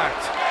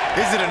impact.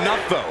 Is it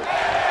enough, though?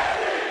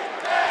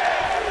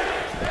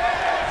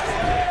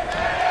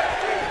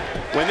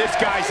 When this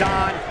guy's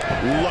on,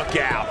 look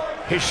out.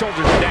 His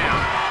shoulders are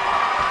down.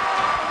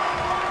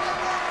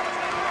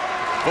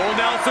 Full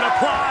Nelson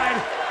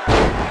applied.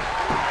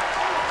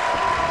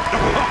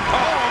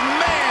 Oh,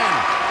 man!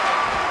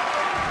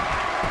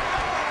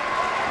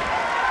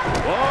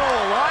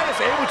 Whoa, Elias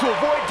able to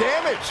avoid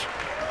damage.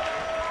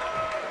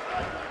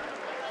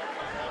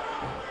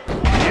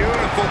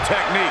 Beautiful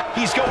technique.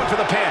 He's going for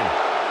the pin.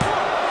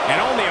 And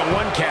only a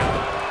 1 count.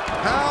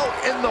 How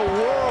in the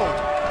world?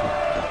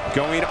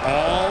 Going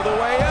all the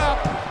way up.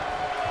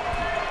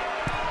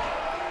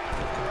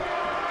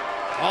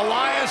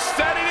 Elias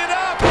setting it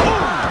up.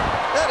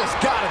 That has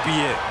got to be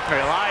it.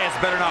 Elias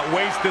better not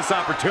waste this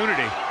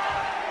opportunity.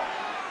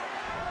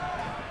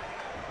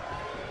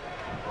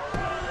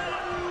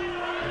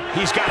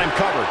 He's got him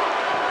covered.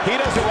 He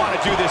doesn't want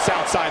to do this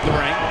outside the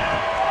ring.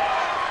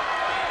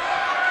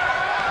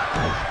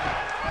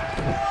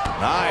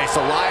 Nice.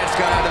 Elias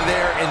got out of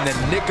there in the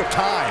nick of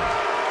time.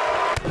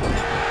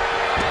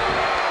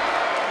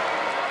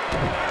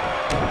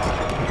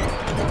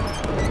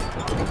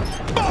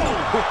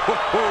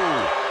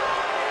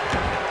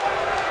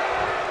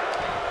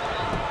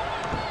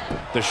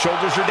 The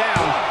shoulders are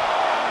down.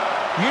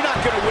 You're not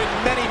going to win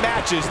many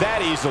matches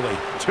that easily.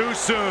 Too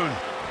soon.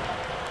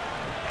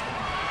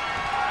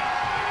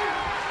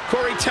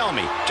 Corey, tell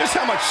me, just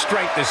how much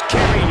strength does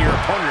carrying your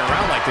opponent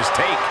around like this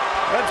take?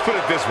 Let's put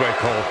it this way,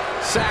 Cole.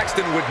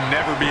 Saxton would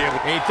never be able...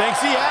 He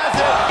thinks he has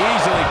it.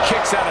 Easily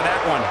kicks out of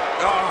that one.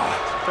 Oh,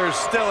 there's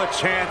still a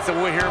chance that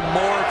we'll hear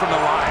more from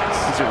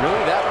Elias. Is it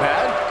really that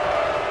bad?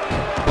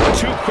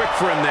 Too quick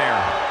for him there.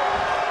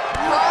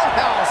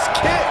 Roundhouse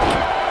kick.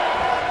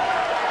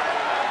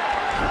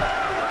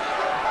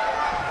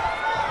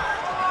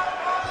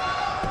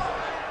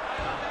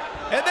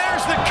 And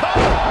there's the cover.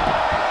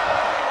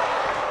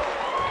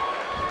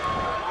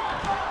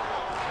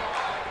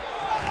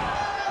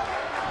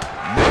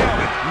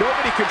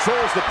 Nobody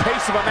controls the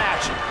pace of a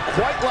match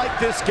quite like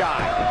this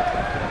guy.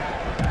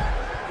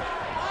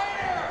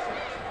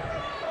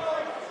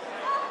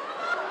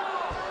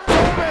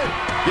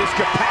 This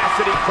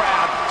capacity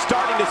crowd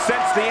starting to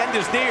sense the end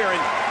is near,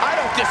 and I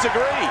don't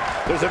disagree.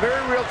 There's a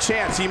very real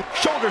chance he...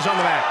 Shoulders on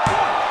the mat.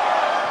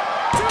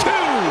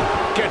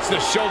 2! Gets the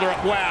shoulder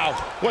up. Wow,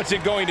 what's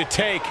it going to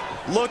take?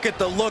 Look at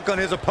the look on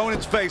his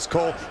opponent's face,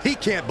 Cole. He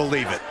can't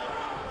believe it.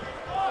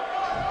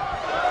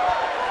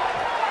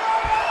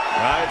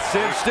 Right,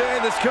 cinched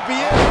in. This could be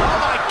it. Oh,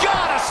 my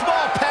God, a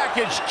small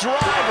package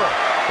driver.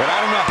 But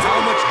I don't know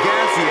how much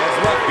gas he has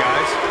left,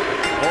 guys.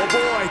 Oh,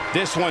 boy,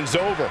 this one's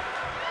over.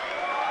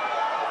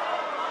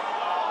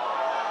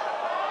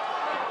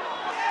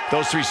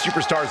 Those three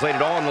superstars laid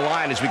it all on the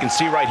line, as we can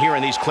see right here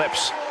in these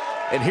clips.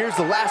 And here's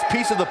the last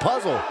piece of the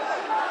puzzle.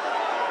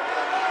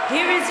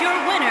 Here is your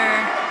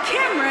winner,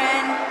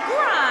 Cameron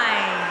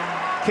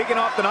Grimes. Kicking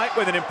off the night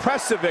with an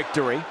impressive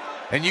victory.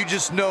 And you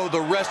just know the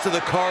rest of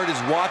the card is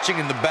watching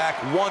in the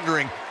back,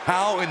 wondering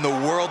how in the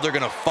world they're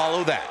going to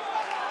follow that.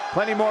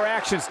 Plenty more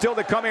action still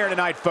to come here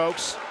tonight,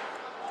 folks.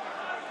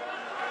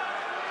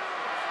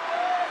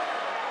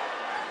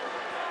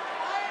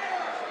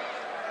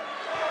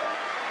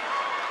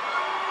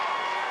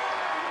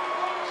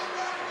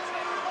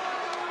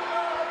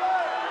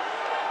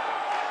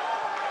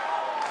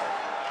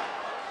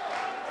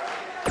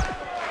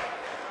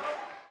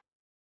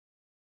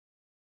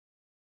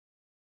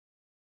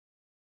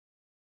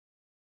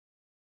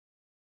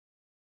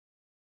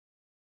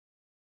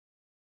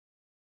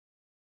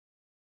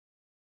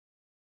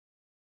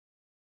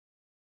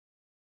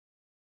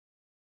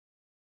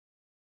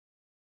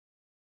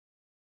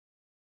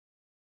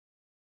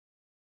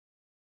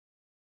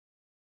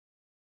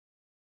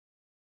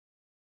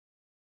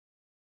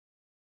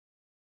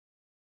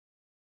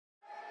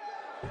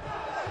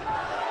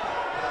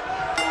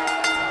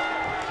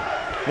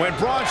 When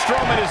Braun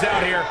Strowman is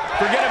out here,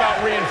 forget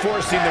about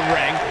reinforcing the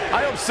ring.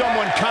 I hope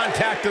someone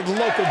contacted the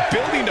local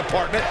building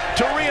department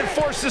to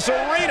reinforce this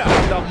arena.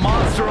 The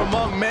monster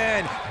among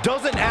men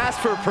doesn't ask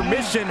for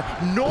permission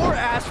nor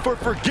ask for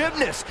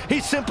forgiveness. He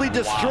simply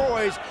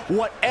destroys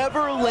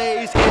whatever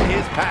lays in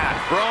his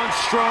path. Braun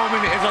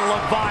Strowman is a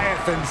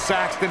Leviathan,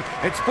 Saxton,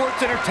 and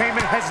sports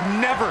entertainment has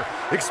never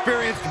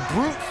experienced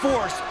brute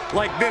force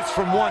like this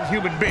from one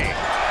human being.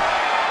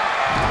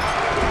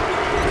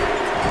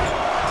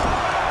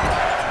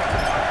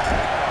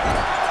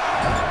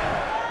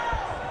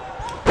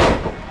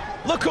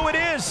 Look who it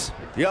is.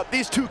 Yep,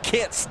 these two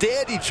can't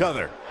stand each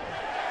other.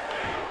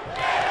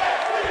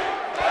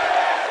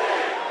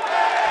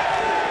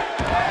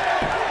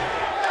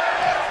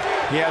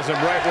 He has him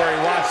right where he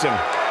wants him.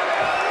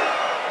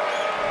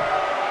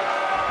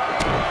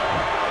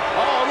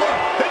 Oh, look,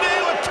 the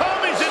knee with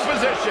Tommy's in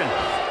position.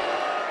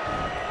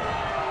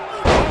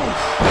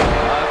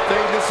 I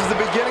think this is the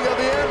beginning of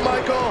the end,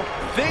 Michael.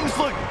 Things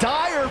look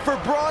dire for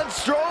Braun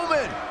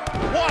Strowman.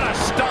 What a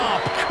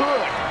stomp.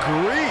 Good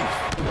grief.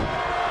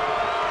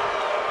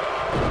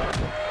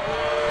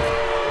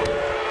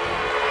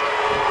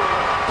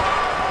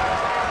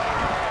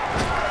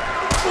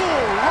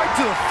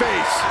 To the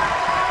face.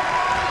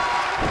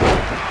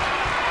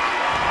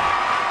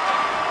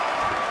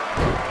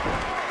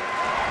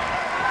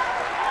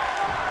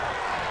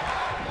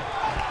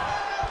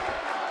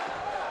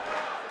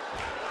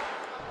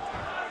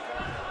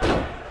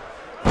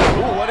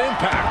 Ooh, what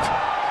impact.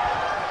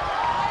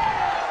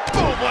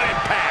 Boom, what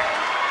impact.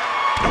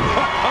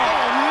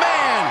 Oh,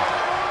 man.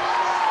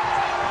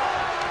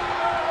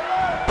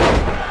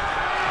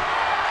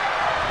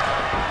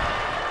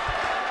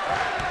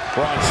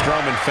 Braun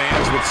Strowman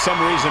fans with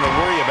some reason to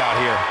worry about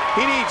here.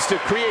 He needs to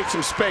create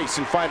some space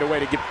and find a way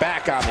to get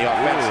back on the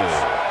offensive.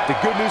 The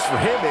good news for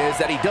him is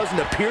that he doesn't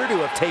appear to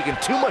have taken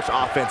too much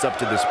offense up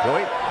to this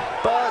point,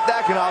 but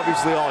that can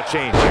obviously all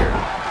change here.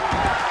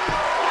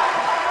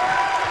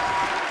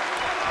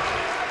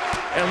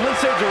 And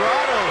Lince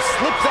Dorado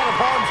slips out of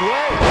harm's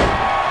way.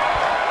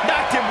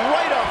 Knocked him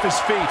right off his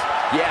feet.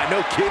 Yeah,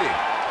 no kidding.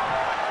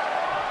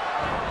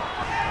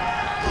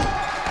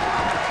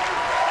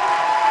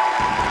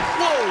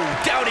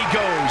 Down he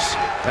goes.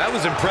 That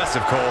was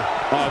impressive, Cole.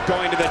 Oh,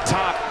 going to the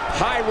top,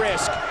 high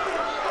risk.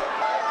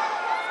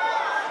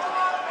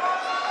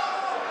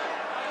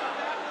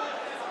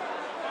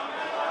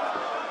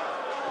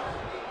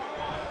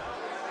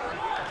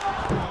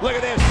 Look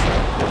at this.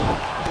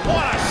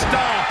 What a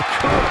stomp.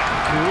 Good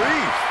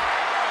grief.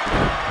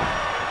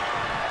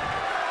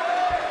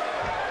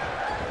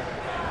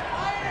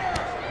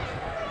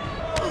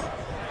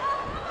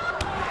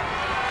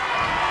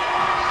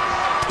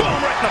 Boom,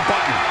 right in the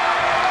button.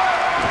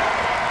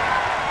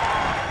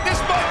 This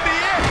might be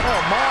it.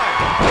 Oh, my.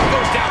 He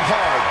goes down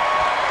hard.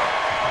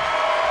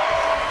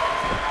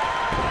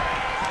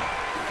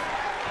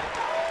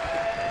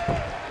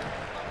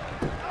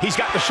 He's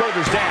got the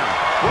shoulders down.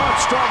 Braun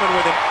Strowman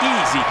with an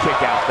easy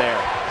kick out there.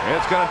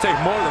 It's going to take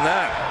more than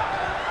that.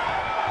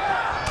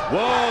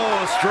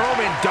 Whoa,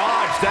 Strowman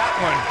dodged that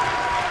one.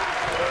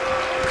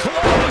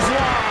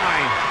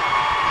 Clothesline.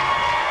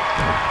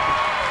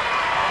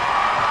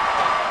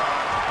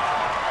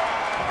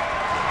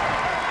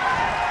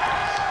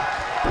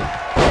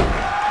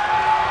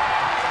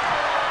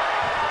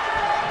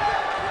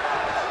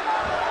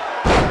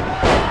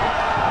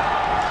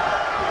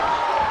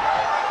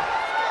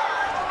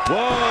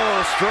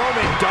 Whoa,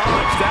 Strowman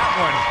dodged that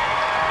one.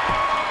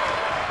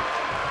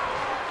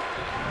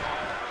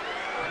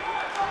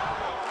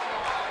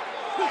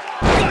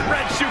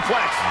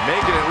 Suplex.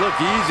 Making it look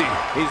easy.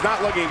 He's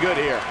not looking good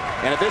here.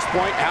 And at this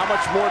point, how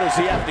much more does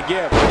he have to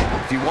give?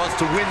 If he wants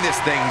to win this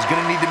thing, he's going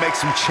to need to make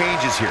some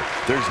changes here.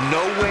 There's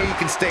no way he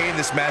can stay in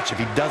this match if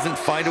he doesn't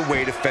find a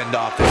way to fend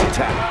off this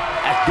attack.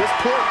 At this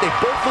point, they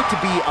both look to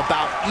be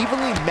about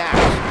evenly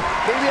matched.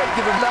 Maybe I'd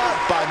give him not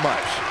by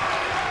much.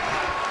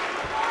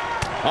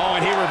 Oh,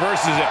 and he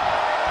reverses it.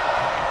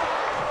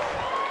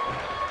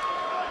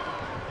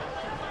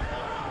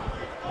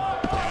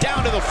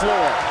 Down to the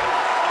floor.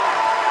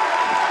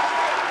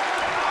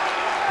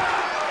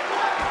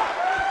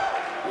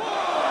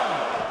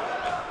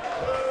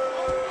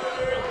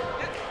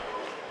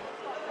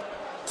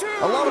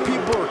 A lot of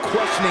people are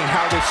questioning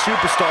how this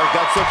superstar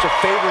got such a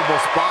favorable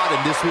spot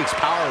in this week's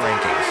power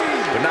rankings.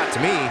 But not to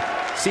me.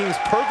 Seems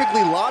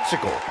perfectly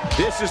logical.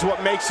 This is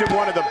what makes him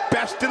one of the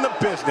best in the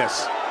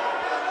business.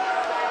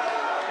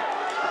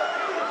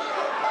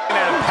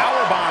 And a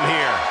powerbomb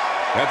here.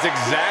 That's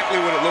exactly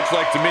what it looks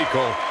like to me,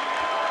 Cole.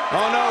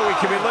 Oh, no, we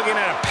could be looking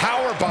at a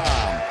powerbomb.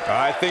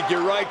 I think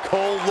you're right,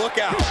 Cole. Look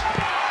out.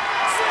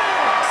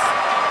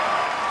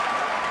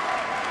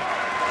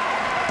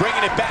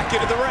 Bringing it back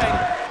into the ring.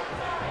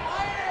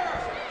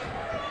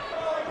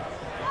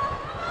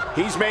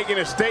 He's making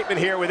a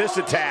statement here with this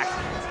attack.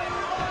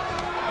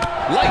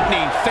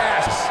 Lightning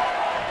fast.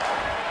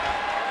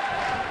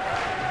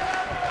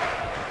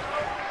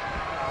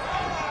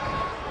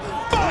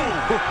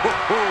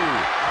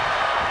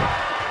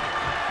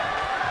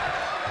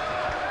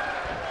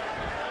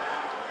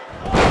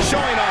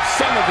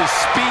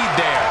 speed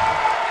there.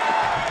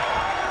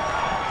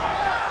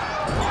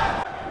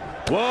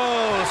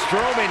 Whoa,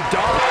 Strowman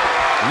dog.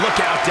 Look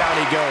out, down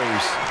he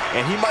goes.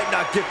 And he might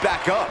not get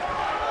back up.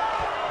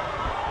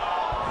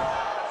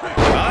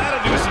 Well,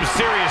 that'll do some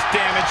serious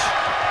damage.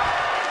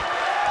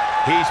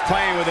 He's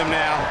playing with him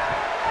now.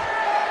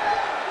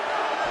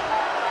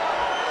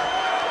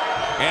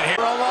 And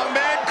here along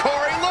man,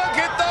 Corey, look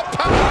at the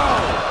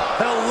power.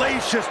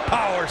 Hellacious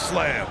power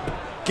slam.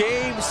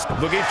 Games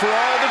Looking for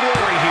all the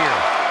glory here.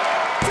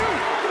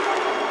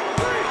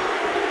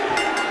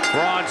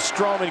 Braun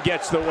Strowman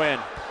gets the win.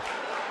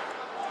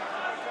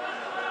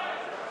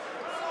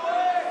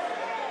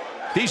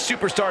 These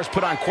superstars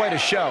put on quite a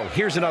show.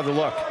 Here's another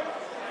look.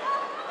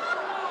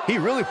 He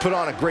really put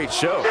on a great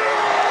show. Here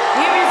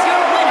is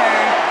your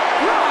winner,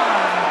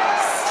 Braun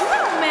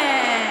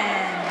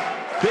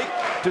Strowman.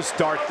 Big to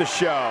start the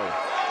show.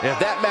 And if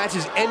that match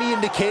is any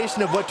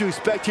indication of what to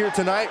expect here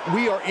tonight,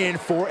 we are in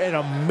for an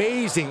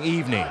amazing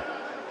evening.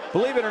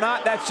 Believe it or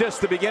not, that's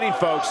just the beginning,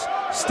 folks.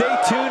 Stay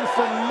tuned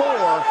for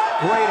more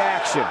great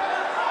action.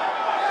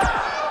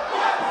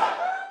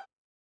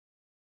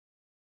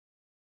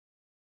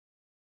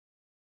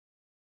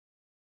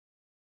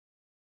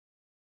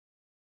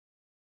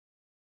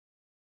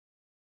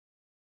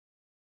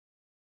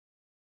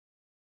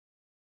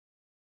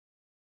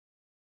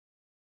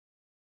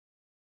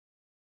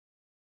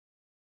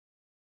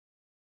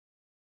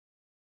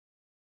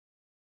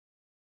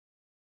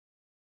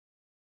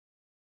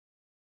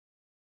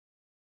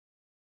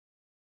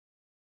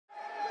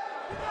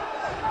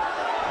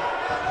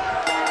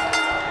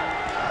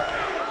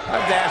 I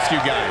have to ask you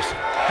guys,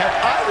 have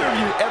either of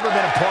you ever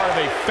been a part of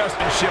a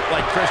festivalship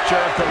like Chris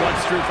Jericho once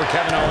threw for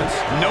Kevin Owens?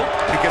 Nope,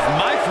 because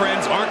my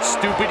friends aren't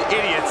stupid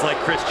idiots like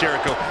Chris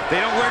Jericho. They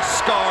don't wear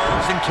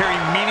scarves and carry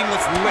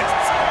meaningless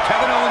lists.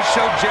 Kevin Owens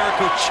showed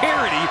Jericho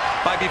charity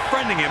by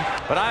befriending him,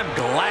 but I'm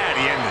glad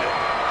he ended it.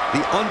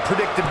 The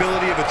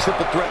unpredictability of a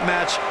triple threat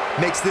match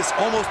makes this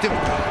almost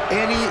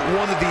any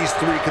one of these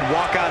three could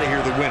walk out of here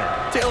the winner.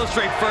 To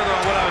illustrate further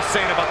on what I was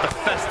saying about the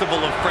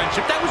Festival of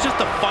Friendship, that was just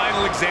the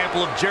final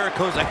example of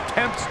Jericho's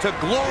attempts to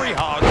glory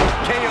hog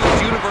KO's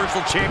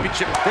Universal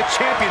Championship. The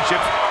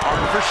championships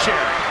aren't for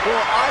sharing.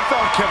 Well, I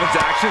found Kevin's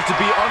actions to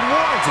be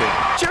unwarranted.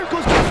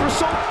 Jericho's gifts were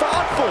so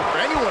thoughtful for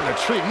anyone to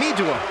treat me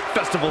to a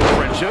festival of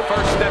friendship.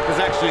 First step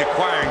is actually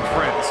acquiring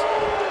friends.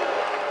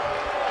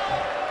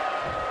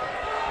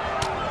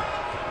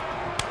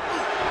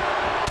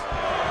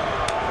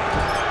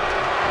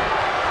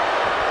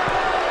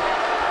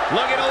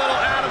 Looking a little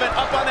out of it,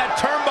 up on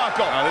that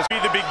turnbuckle. This will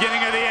be the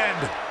beginning of the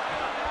end.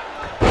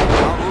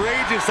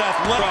 Outrageous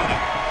athletic.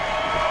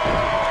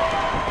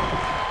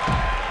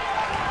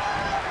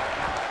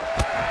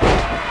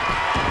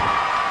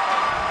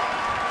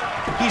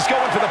 He's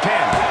going for the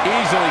pin.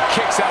 Easily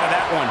kicks out of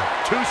that one.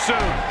 Too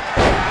soon.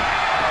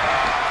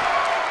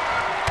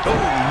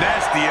 Oh,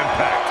 nasty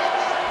impact.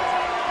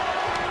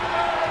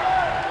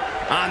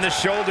 On the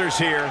shoulders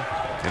here.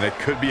 And it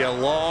could be a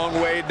long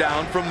way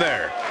down from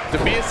there.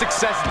 To be a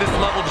success at this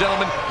level,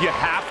 gentlemen, you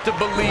have to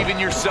believe in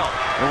yourself.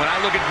 And when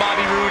I look at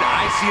Bobby Roode,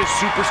 I see a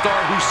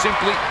superstar who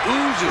simply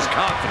oozes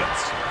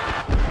confidence.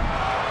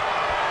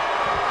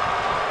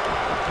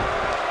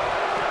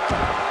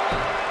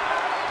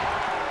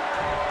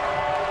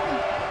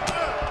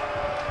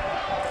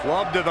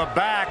 Club to the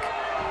back,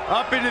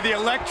 up into the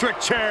electric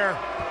chair.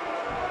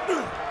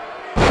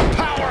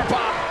 Power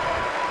bomb.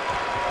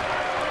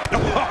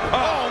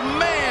 Oh,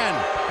 man.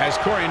 As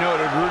Corey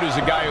noted, Roode is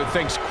a guy who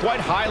thinks quite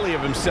highly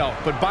of himself,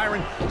 but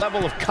Byron,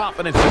 level of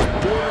confidence is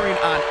bordering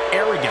on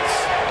arrogance.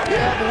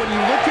 Yeah, but when you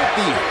look at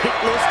the hit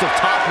list of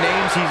top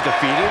names he's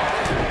defeated,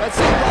 I'd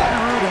say Bobby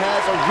Roode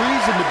has a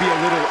reason to be a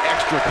little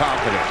extra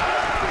confident.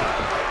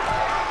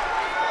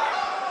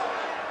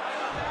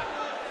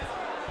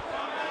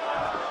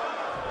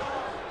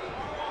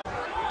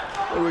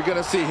 What are we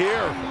gonna see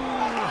here?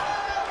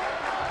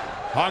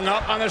 Hung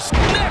up on the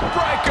neck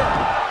breaker.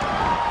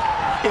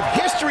 If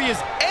history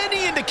is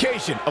any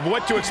indication of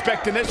what to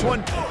expect in this one,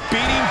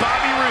 beating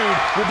Bobby Roode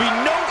will be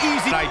no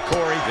easy night,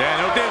 Corey.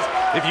 Yeah, no this.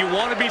 If you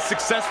want to be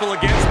successful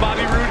against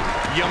Bobby Roode,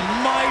 you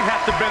might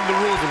have to bend the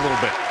rules a little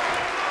bit.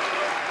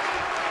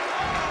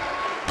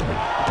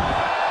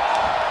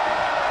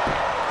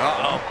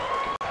 Uh-oh.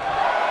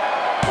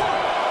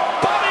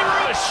 Bobby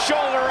Roode,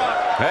 shoulder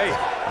up. Hey,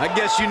 I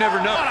guess you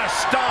never know. What a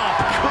stomp.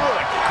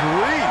 Good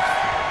grief.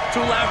 To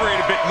elaborate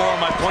a bit more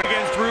on my point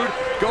against Roode,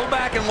 go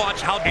back and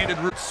watch how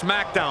handed Roode's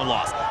SmackDown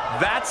loss.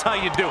 That's how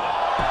you do it.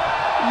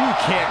 You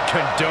can't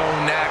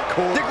condone that,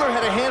 Cole. Ziggler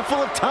had a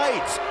handful of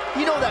tights.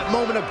 You know that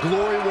moment of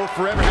glory will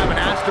forever have an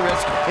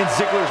asterisk in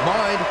Ziggler's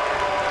mind.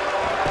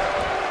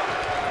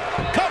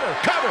 Cover,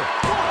 cover.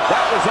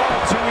 That was all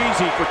too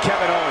easy for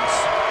Kevin Owens.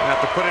 You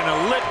have to put in a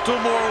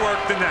little more work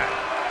than that.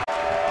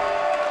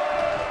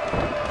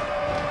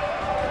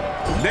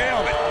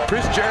 Nailed it.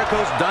 Chris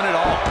Jericho's done it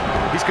all.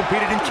 He's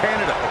competed in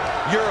Canada,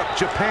 Europe,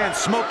 Japan,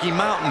 Smoky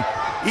Mountain,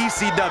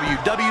 ECW,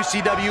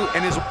 WCW,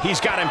 and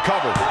he's got him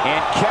covered. And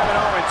Kevin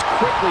Owens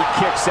quickly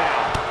kicks out.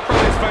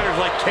 Prize fighters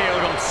like KO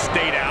don't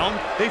stay down,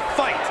 they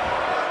fight.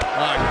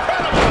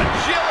 Incredible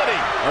agility.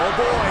 Oh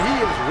boy, he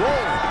is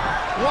rolling.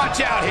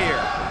 Watch out here.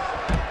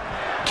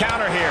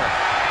 Counter here.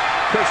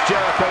 Chris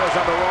Jericho is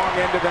on the wrong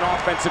end of an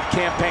offensive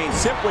campaign.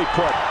 Simply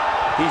put,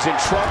 he's in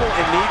trouble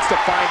and needs to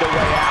find a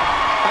way out.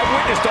 I've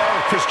witnessed all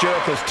of Chris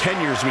Jericho's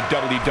tenures with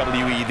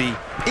WWE, the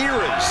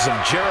eras of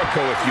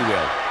Jericho, if you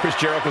will. Chris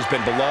Jericho's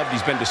been beloved,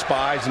 he's been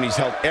despised, and he's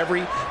held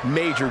every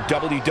major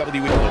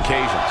WWE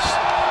occasions.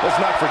 Let's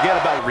not forget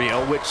about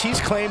Rio, which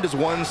he's claimed has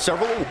won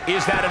several.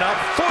 Is that enough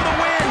for the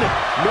win?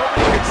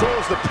 Nobody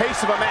controls the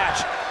pace of a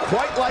match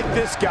quite like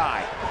this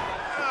guy.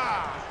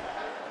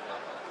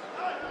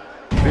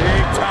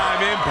 Big time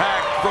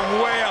impact from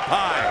way up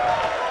high.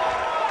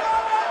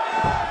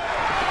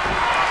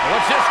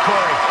 What's this,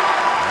 Corey?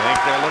 I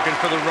think they're looking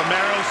for the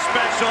Romero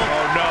special.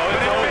 Oh, no,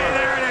 it's over.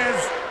 There it is.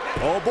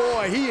 Oh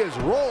boy, he is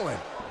rolling.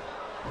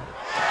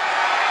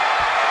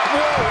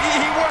 Whoa,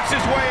 he works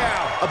his way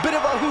out. A bit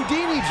of a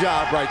Houdini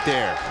job right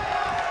there.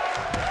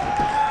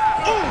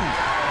 Ooh.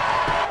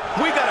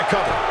 We got a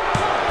cover.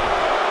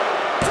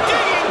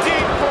 Digging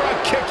deep for a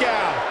kick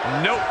out.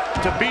 Nope.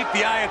 To beat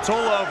the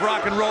Ayatollah of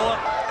rock and roll,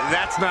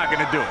 that's not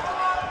going to do it.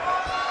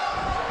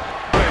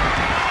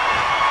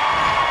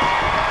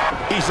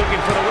 He's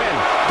looking for the win.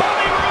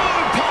 Bobby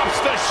Roode pops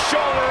the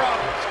shoulder up.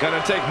 It's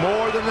gonna take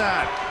more than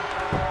that.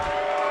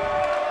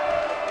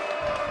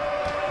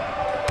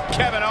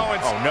 Kevin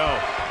Owens. Oh no.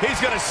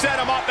 He's gonna set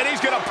him up and he's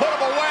gonna put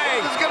him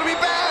away. This is gonna be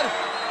bad.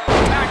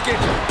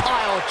 Package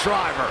pile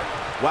driver.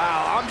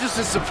 Wow, I'm just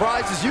as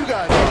surprised as you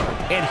guys are.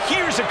 And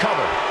here's a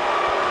cover.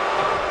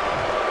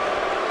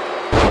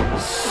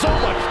 So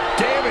much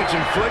damage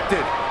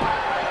inflicted.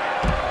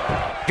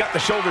 Got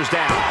the shoulders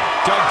down.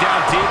 Dug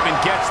down deep and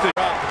gets the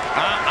up.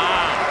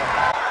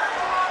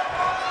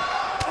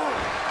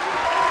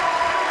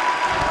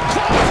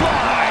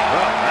 Clothesline.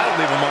 Well, that'll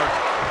leave a mark.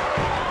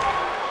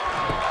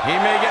 He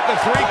may get the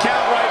 3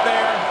 count right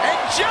there. And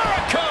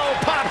Jericho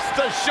pops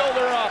the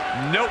shoulder up.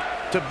 Nope.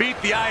 To beat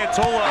the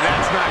Ayatollah,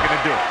 that's not going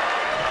to do it.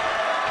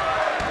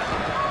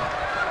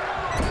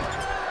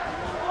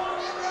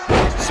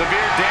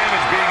 Severe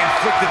damage being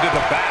inflicted to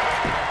the back.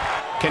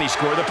 Can he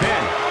score the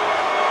pin?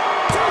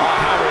 Oh,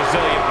 how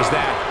resilient was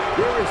that?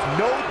 There is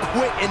no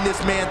quit in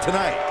this man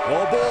tonight.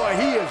 Oh boy,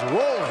 he is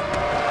rolling.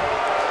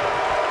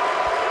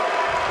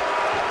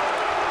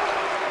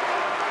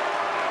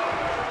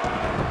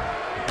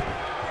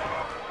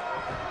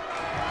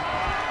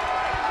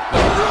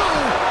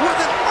 With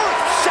an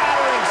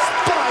earth-shattering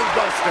spine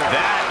buster.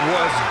 That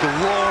was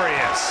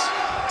glorious.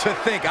 To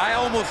think, I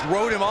almost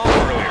wrote him off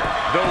earlier.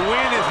 The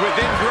win is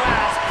within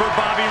grasp for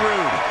Bobby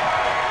Roode.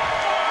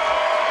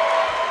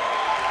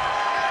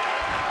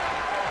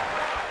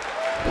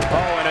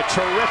 Oh, and a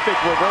terrific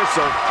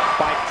reversal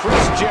by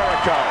Chris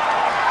Jericho.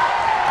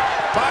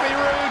 Bobby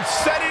Roode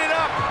setting it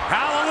up.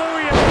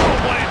 Hallelujah.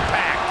 Oh, what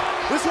impact.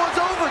 This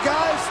one's over,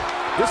 guys.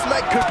 This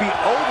night could be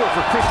over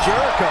for Chris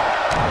Jericho.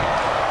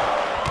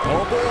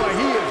 Oh boy,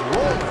 he is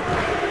rolling.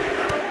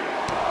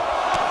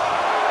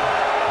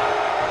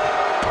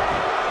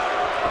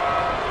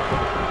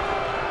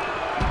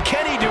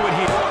 Can he do it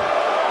here?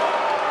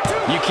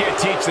 You can't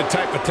teach the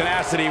type of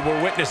tenacity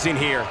we're witnessing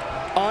here.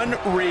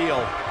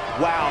 Unreal.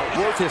 Wow,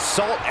 worth his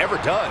salt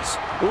ever does.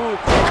 Ooh,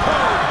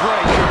 curve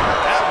breaker.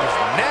 That was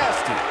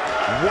nasty.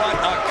 What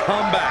a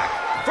comeback.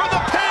 For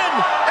the pin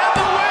and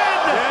the win!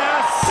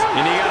 Yes.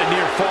 And he got a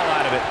near fall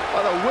out of it.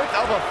 By the width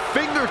of a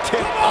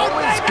fingertip,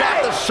 Owens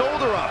got the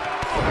shoulder up.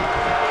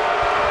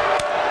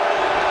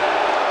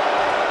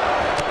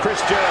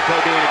 Chris Jericho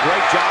doing a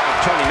great job of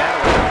turning that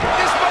around.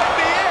 This might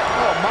be it.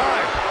 Oh my.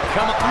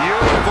 Come on.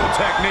 Beautiful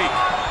technique.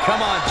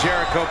 Come on,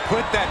 Jericho.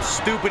 Put that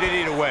stupid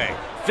idiot away.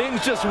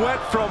 Things just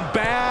went from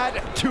bad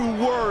to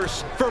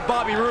worse for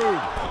Bobby Roode.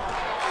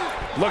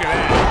 Look at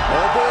that.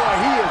 Oh boy,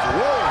 he is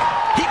rolling.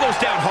 He goes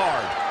down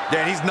hard.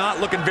 Yeah, he's not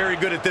looking very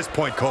good at this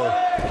point, Cole.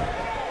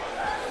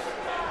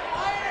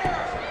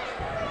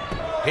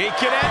 He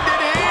can end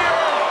it here.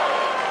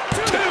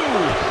 2.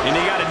 And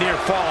he got a near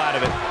fall out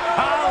of it.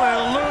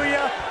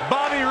 Hallelujah.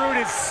 Bobby Roode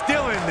is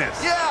still in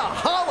this. Yeah,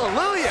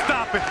 hallelujah.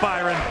 Stop it,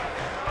 Byron.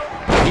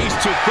 He's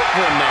too quick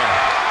for him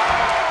there.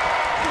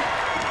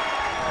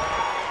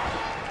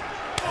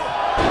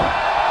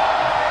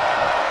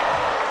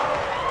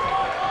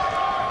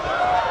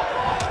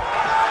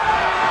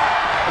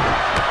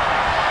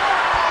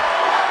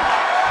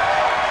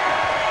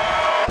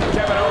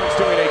 Kevin Owens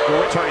doing a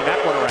great turning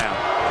that one around.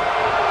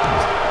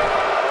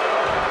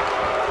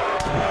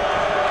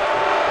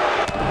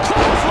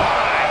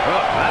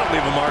 Oh, that'll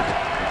leave a mark.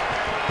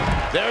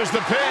 There's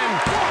the pin.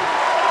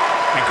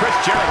 And Chris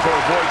Jericho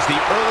avoids the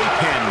early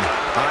pin.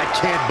 I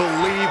can't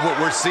believe what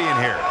we're seeing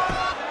here.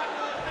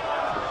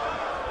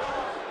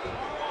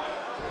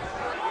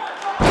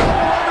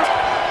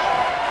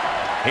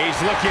 He's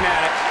looking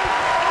at it.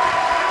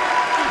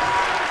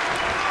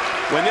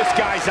 When this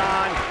guy's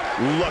on,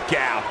 look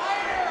out.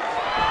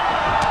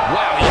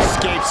 Wow, he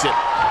escapes it.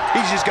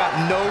 He's just got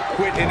no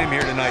quit in him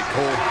here tonight,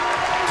 Cole.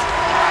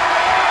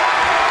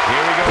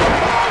 Here we go.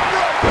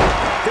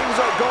 Things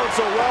aren't going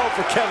so well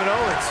for Kevin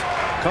Owens.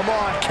 Come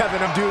on,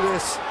 Kevin, do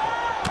this.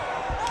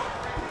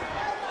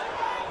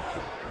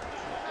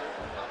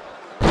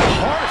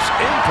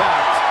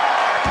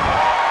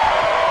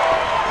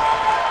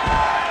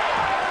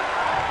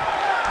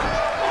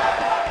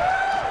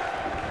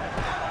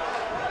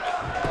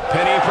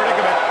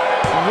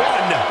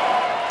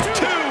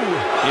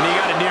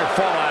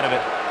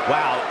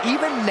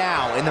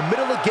 the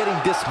middle of getting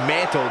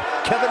dismantled,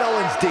 Kevin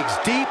Owens digs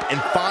deep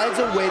and finds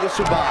a way to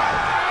survive.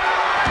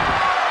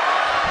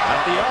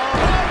 Oh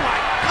my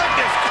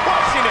goodness,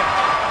 crushing it.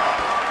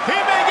 He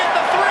may get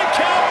the 3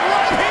 count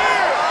right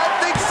here. I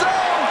think so.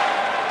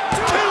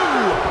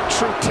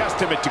 2. True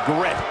testament to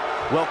grit.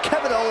 Well,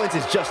 Kevin Owens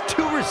is just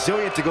too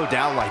resilient to go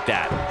down like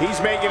that. He's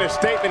making a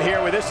statement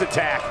here with this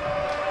attack.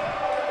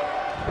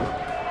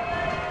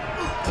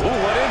 Ooh,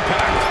 what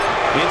impact.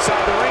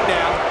 Inside the ring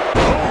now.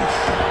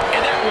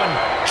 And that one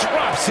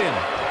drops him.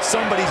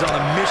 Somebody's on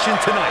a mission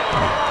tonight.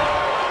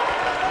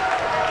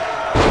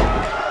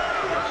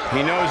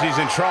 He knows he's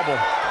in trouble.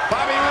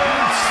 Bobby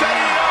Roode setting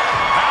it up.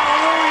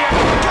 Hallelujah.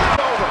 Got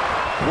it over.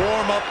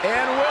 Warm up.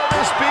 And will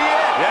this be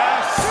it?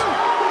 Yes.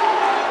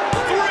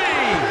 3.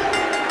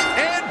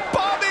 And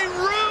Bobby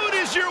Roode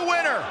is your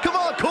winner. Come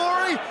on,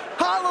 Corey.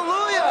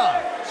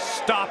 Hallelujah.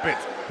 Stop it.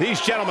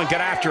 These gentlemen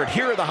get after it.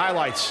 Here are the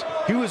highlights.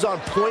 He was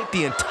on point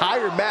the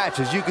entire match,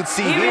 as you can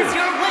see Here here. is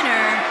your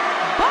winner,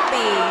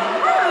 Bobby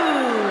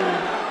Roode.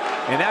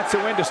 And that's a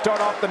win to start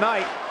off the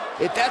night.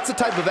 If that's the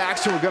type of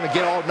action we're going to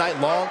get all night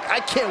long, I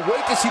can't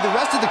wait to see the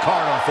rest of the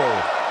card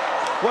unfold.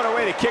 What a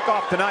way to kick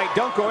off the night.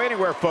 Don't go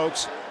anywhere,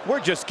 folks. We're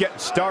just getting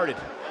started.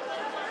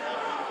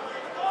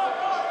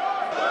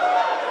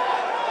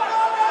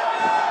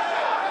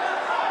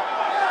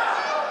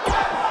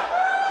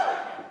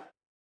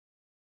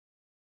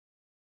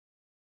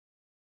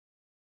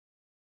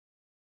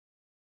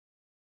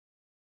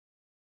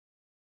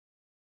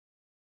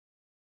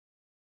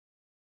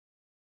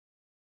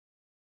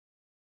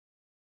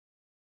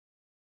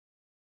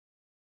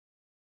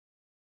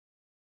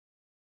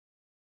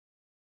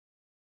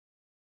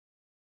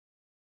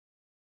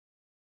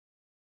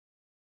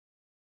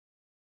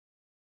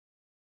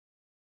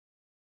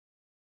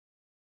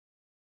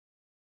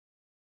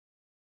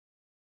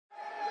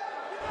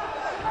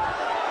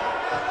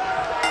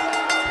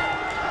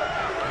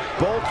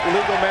 Both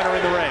legal men are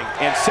in the ring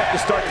and set to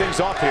start things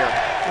off here.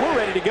 We're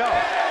ready to go.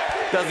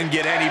 Doesn't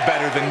get any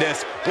better than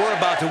this. We're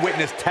about to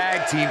witness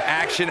tag team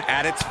action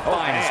at its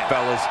finest,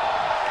 fellas.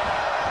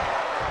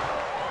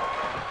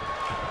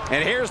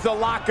 And here's the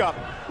lockup.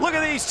 Look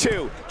at these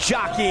two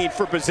jockeying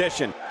for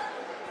position.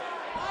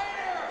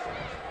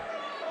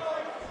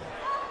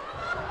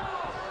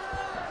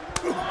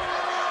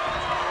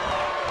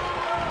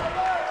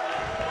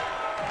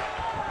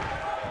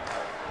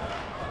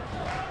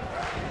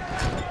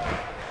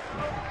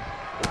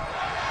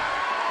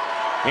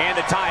 And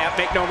the tie-up,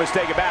 make no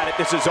mistake about it,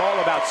 this is all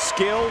about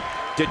skill,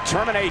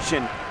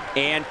 determination,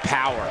 and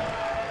power.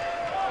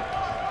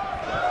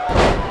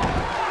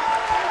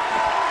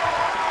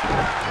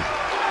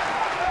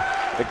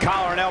 The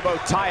collar and elbow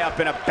tie-up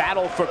in a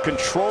battle for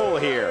control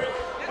here.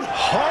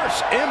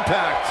 Harsh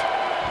impact.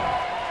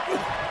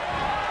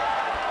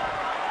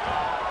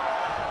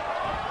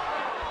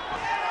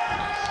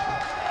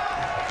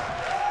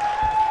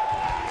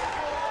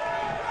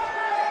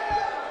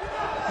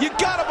 You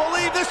gotta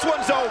believe this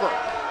one's over.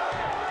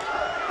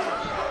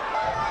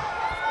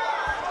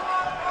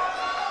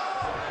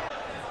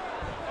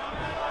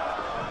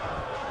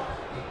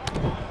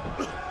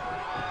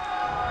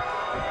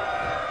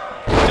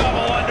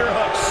 Double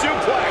underhook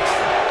suplex.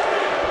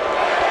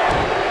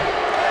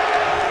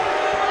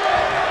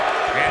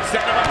 And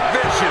set up a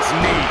vicious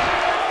knee.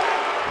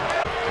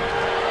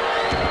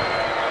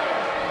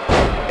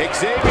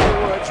 Xavier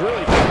Woods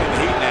really feeling the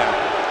heat now.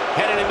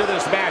 Headed into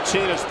this match, he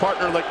and his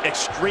partner look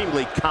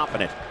extremely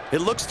confident.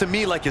 It looks to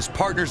me like his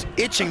partner's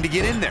itching to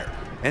get in there,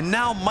 and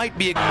now might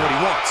be what he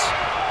wants.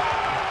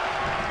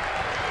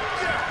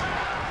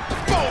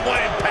 Boom,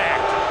 what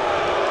impact!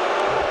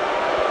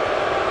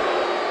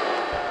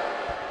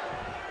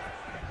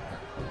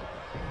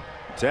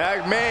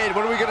 Tag made.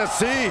 What are we going to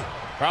see?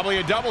 Probably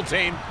a double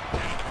team.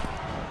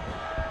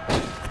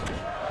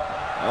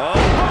 Oh,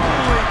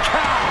 holy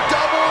cow!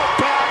 Double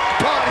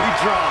back body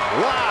drop.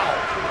 Wow.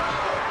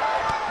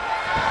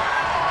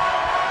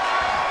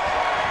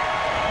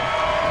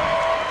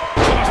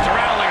 Tossed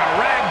around like a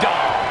rag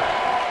doll.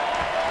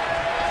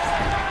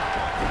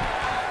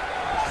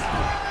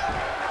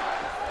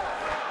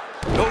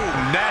 Oh,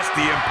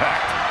 nasty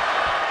impact.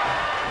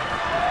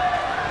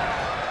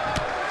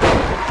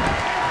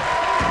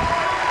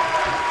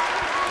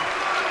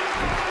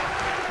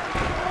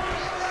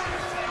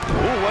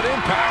 Ooh, what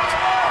impact!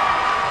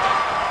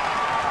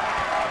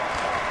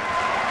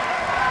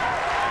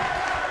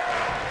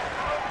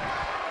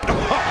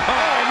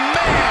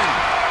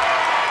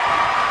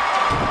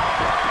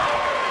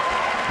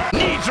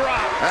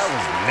 That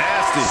was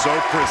nasty. So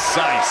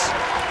precise.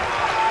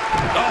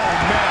 Oh,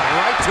 man,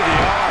 right to the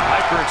arm.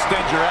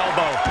 Hyperextend your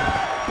elbow.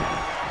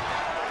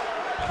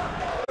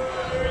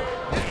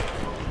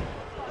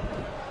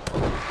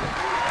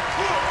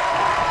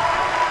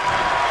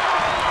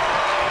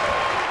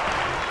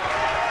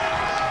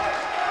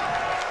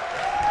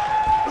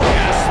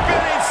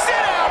 Spinning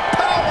sit-out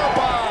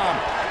powerbomb!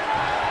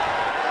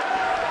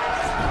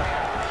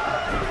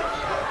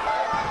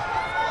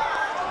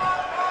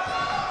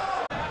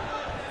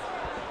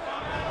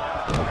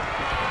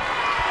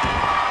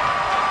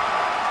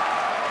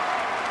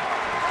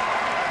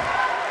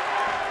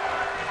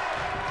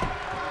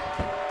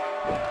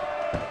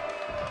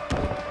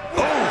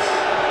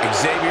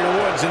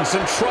 is in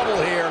some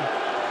trouble here.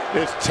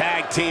 This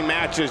tag team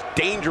match is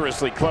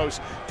dangerously close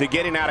to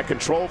getting out of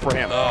control for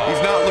him.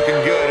 He's not looking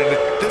good, and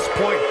at this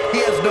point, he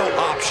has no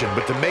option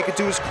but to make it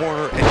to his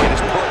corner and get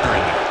his partner in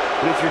there.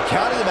 But if you're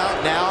counting him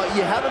out now,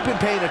 you haven't been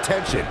paying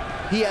attention.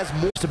 He has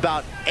more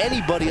about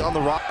anybody on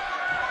the roster.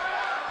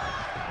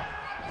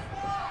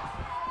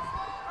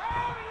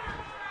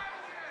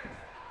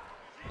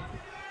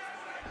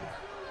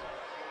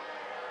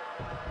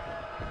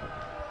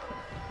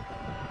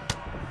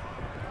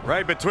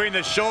 Right between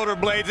the shoulder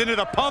blades into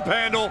the pump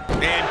handle.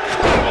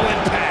 Incredible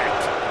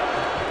impact.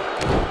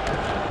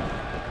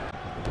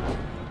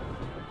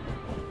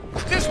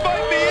 This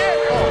might be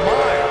it. Oh,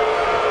 my.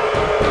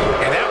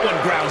 And that one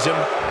grounds him.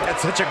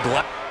 That's such a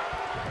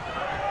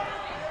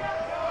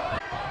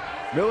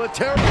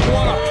Military.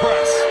 What a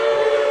press.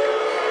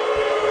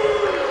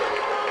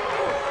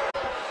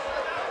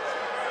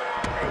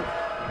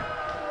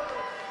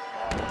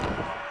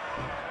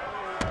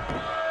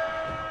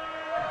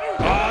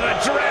 Oh, the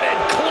dreaded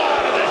claw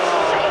to the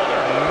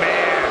shoulder,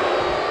 man.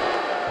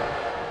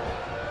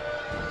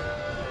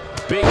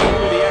 Big E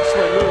with the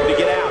excellent move to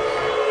get out.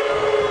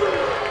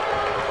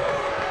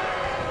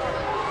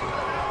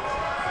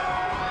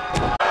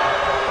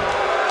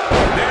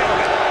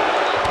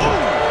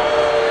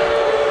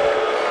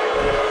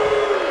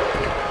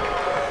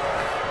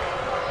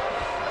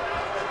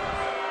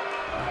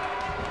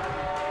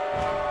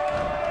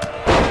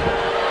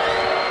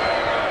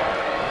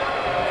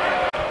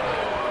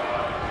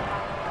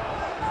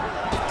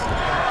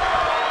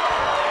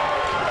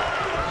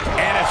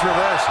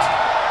 Reversed.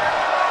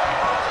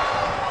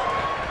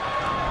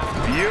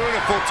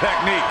 Beautiful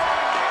technique.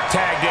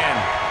 Tagged in.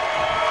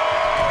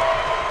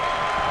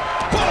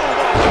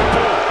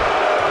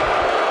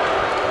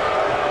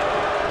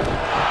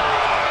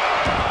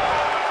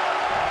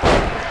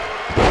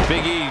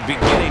 Big E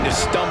beginning to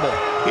stumble.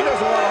 He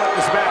doesn't want to let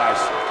this match.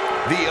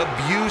 The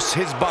abuse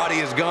his body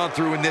has gone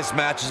through in this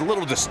match is a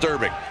little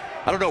disturbing.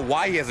 I don't know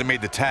why he hasn't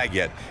made the tag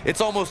yet.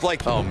 It's almost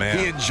like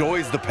he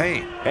enjoys the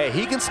pain. Hey,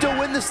 he can still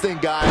win this thing,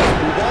 guys.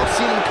 We've all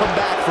seen him come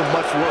back from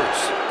much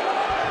worse.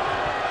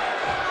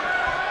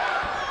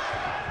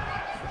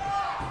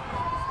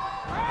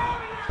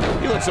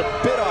 He looks a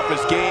bit off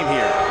his game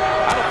here.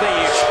 I don't think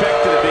he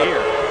expected to be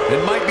here.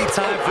 It might be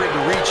time for him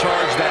to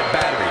recharge that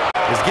battery.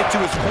 Just get to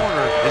his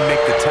corner and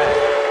make the tag.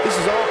 This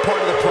is all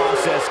part of the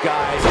process,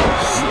 guys.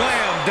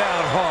 Slam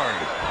down hard.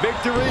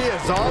 Victory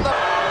is on the...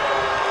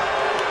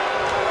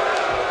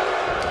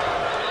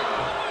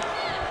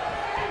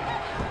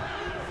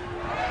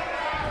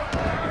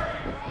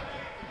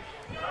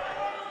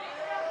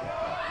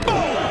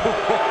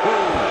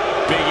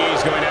 Big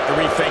E's going to have to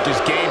rethink his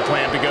game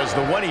plan because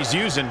the one he's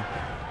using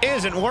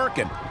isn't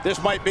working.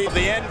 This might be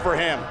the end for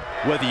him.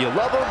 Whether you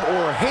love him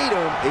or hate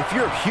him, if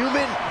you're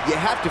human, you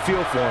have to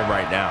feel for him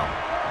right now.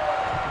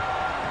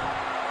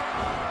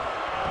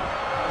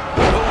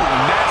 Oh,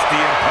 nasty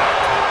impact.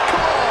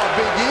 Come on,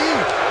 Big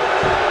E.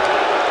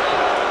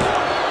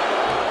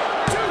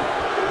 2,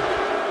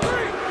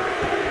 3.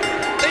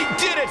 They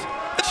did it.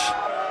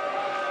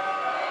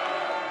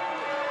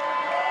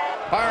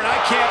 Byron, I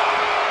can't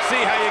see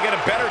how you get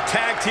a better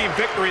tag team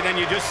victory than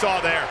you just saw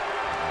there.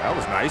 That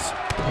was nice.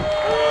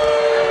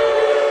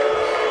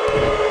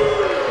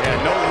 Yeah,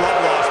 no love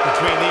lost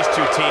between these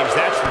two teams,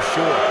 that's for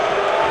sure.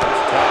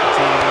 This tag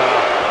team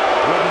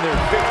rubbing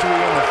their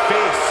victory in the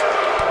face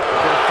of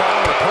their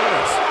fallen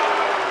opponents.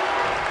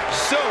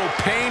 So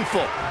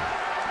painful.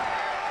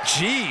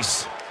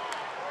 Jeez.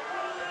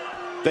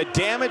 The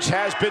damage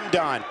has been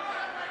done.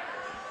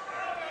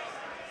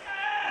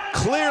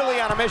 Clearly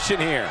on a mission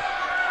here.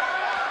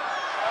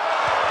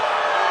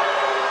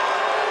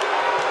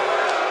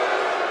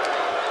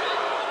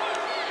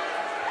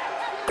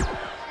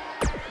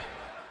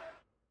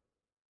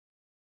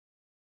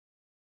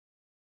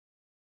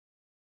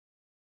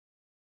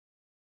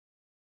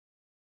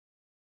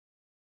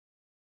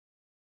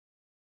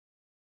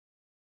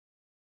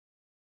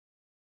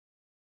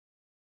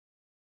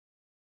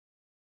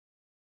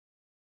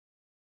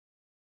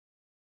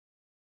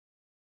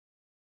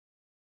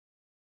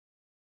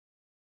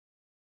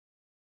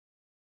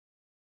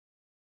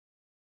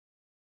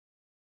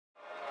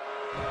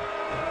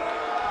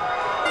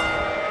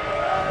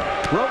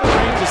 Roman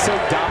Reigns is so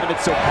dominant,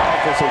 so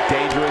powerful, so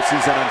dangerous.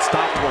 He's an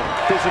unstoppable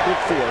physical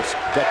force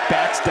that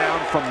backs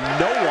down from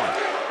no one.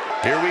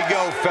 Here we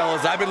go,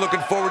 fellas. I've been looking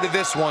forward to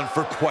this one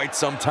for quite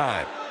some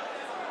time.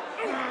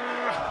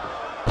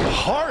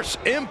 Harsh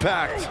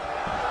impact.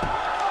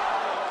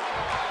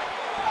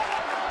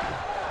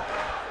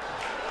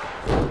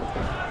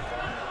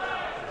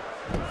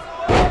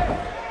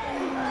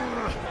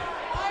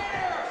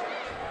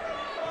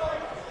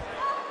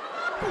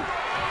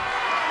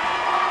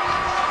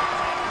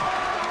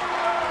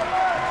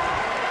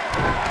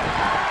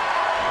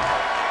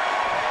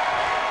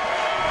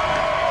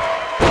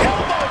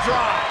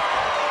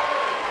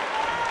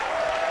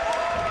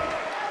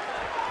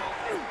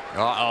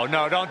 Uh-oh,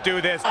 no, don't do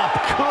this. Good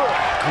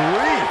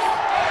grief.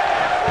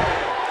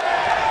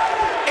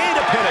 And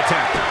a pin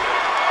attempt.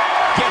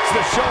 Gets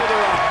the shoulder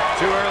up.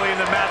 Too early in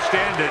the match to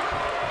end it.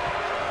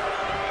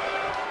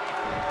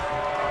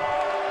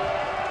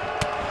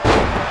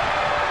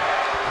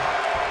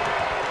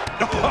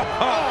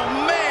 Oh,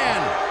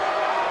 man!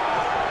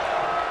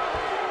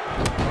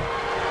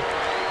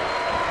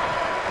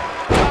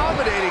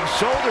 Dominating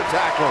shoulder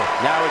tackle.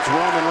 Now it's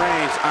Roman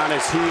Reigns on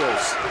his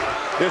heels.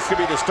 This could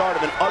be the start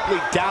of an ugly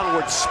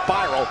downward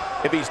spiral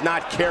if he's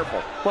not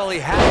careful. Well, he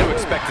had to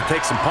expect to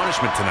take some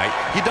punishment tonight.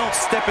 You don't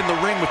step in the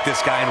ring with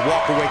this guy and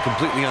walk away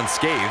completely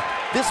unscathed.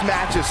 This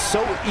match is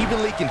so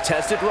evenly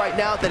contested right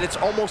now that it's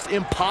almost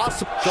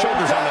impossible.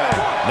 Shoulders on the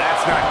back.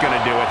 That's not going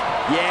to do it.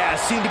 Yeah,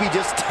 seem to be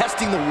just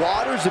testing the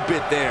waters a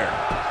bit there.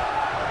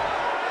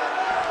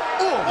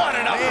 Oh, what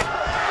an up.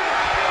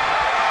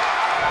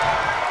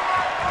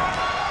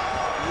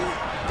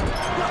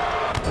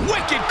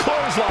 Wicked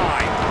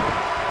clothesline.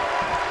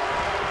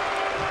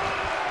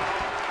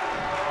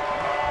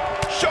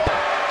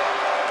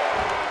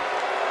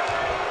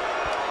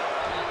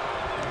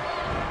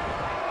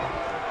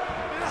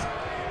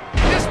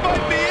 This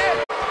might be it.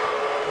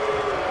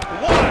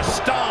 What a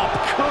stomp.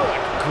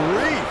 Good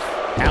grief.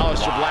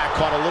 Aleister Black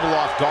caught a little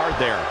off guard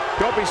there.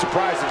 Don't be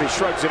surprised if he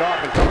shrugs it off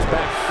and comes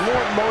back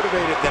more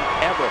motivated than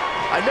ever.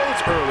 I know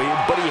it's early,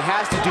 but he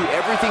has to do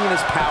everything in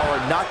his power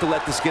not to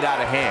let this get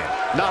out of hand.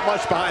 Not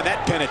much behind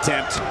that pin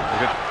attempt.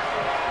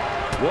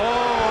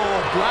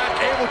 Whoa, Black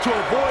able to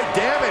avoid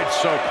damage.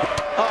 So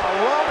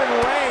Roman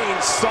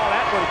Reigns saw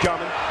that one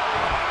coming.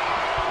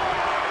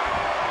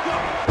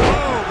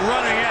 Boom,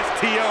 running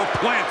STO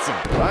plants him.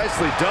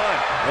 Nicely done.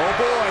 Oh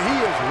boy, he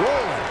is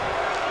rolling.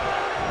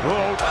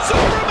 oh,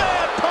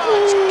 Superman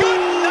punch.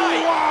 Good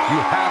night. You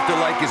have to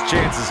like his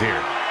chances here.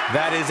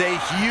 That is a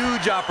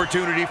huge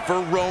opportunity for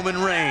Roman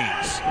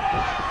Reigns.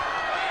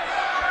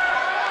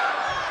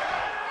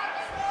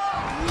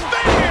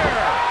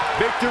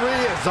 Victory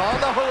is on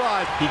the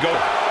horizon. He goes.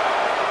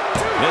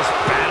 This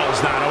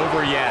battle's not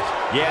over yet.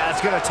 Yeah,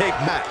 it's going to take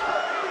Matt.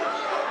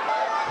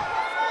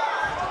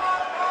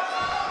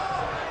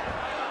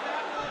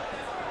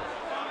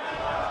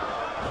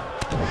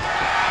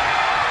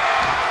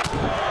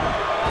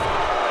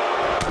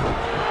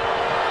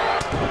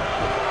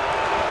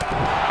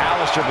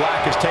 Aleister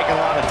Black has taken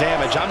a lot of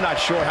damage. I'm not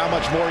sure how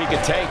much more he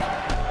can take.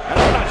 And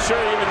I'm not sure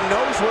he even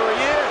knows where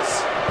he is.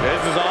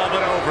 This is all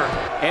but over.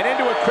 And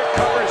into a quick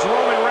cover is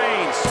Roman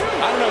Reigns.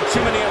 I don't know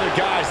too many other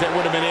guys that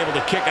would have been able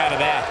to kick out of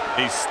that.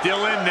 He's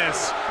still in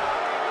this.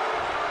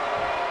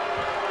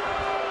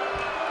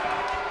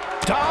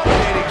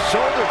 Dominating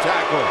shoulder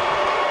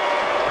tackle.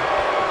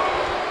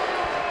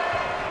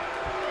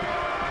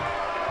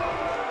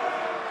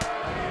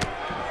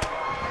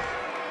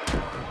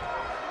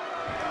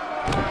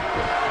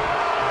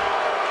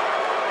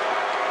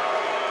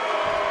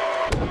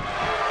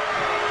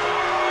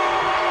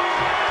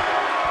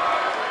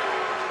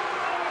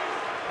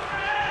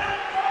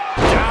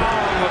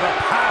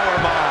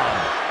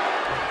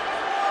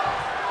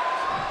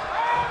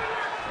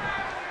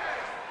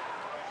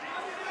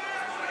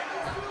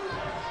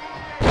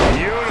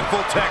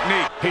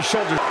 Technique. His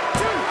shoulder.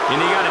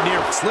 And he got a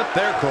near slip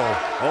there, Cole.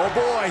 Oh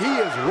boy, he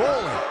is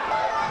rolling.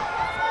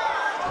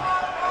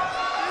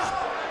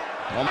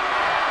 Oh,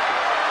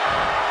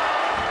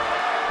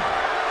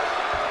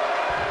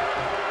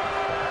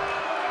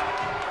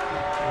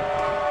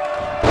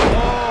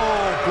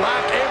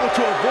 Black able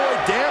to avoid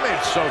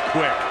damage so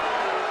quick.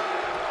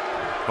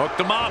 Hooked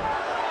him up.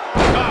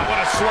 Oh, what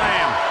a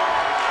slam.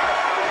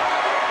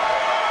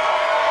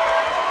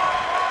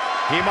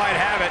 He might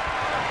have it.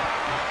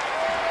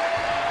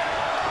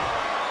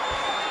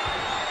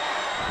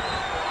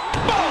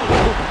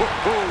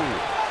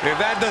 If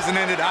that doesn't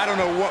end it, I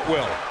don't know what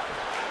will.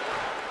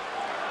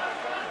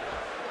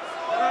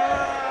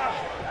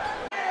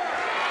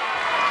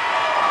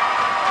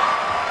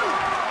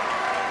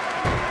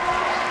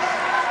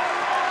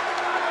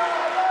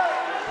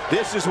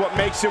 This is what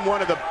makes him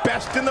one of the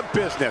best in the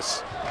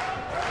business.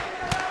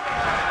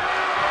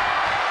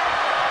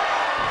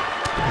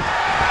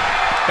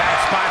 Bad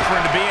spot for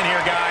him to be in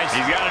here, guys.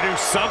 He's got to do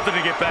something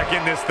to get back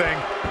in this thing.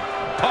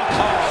 Oh,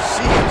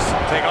 jeez.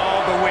 Take all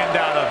the wind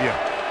out of you.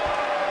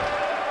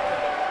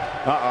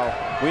 Uh-oh.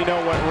 We know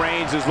what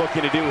Reigns is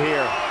looking to do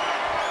here.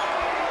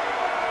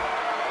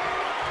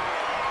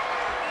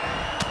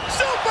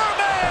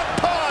 Superman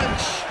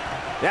punch!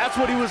 That's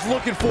what he was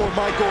looking for,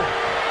 Michael.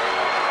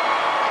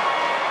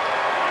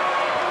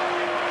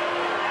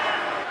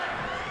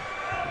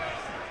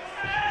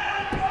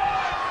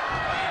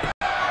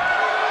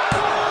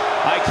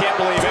 I can't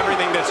believe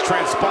everything that's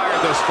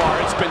transpired thus far.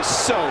 It's been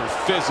so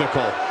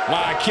physical.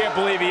 Wow, I can't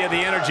believe he had the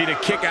energy to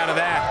kick out of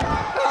that.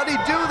 How'd he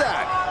do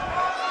that?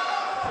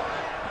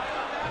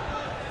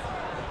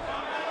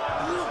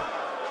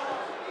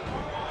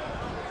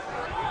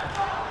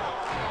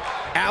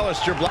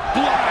 Aleister Black.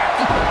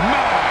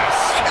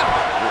 Mask.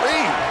 Will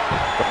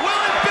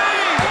it be?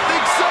 I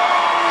think so.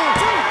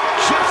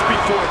 Just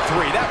before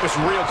 3. That was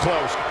real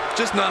close.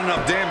 Just not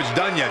enough damage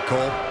done yet,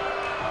 Cole.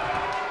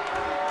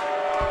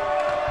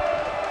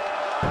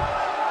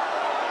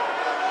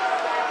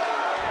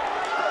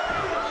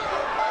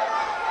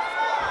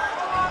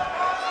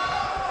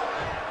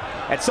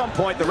 At some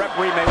point, the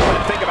referee may want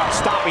to think about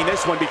stopping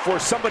this one before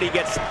somebody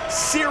gets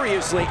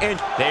seriously injured.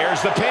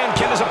 There's the pin.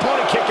 Can his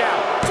opponent kick out?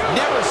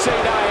 Never say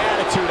die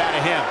attitude out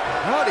of him.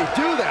 How'd he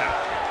do that?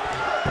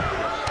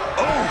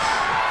 Oof.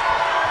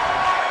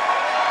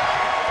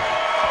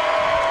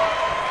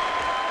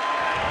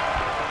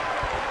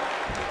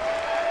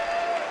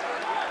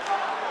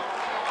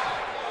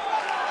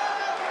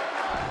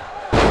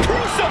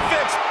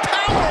 Crucifix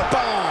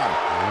powerbomb.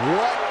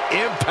 What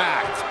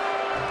impact.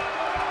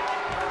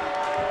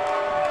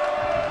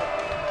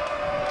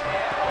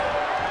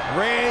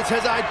 Reigns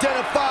has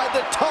identified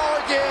the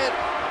target.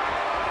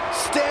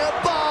 Stand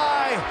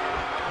by.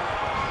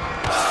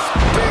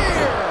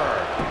 Spear.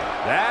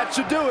 That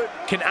should do it.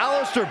 Can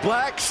Aleister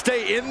Black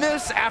stay in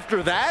this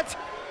after that?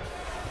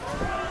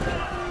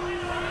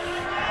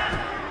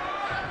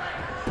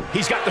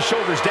 He's got the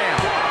shoulders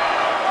down.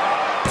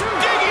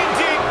 Digging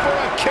deep for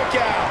a kick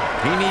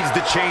out. He needs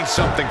to change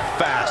something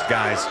fast,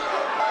 guys.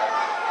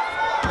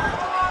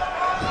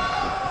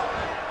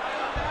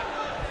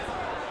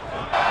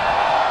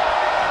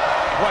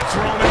 What's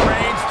Roman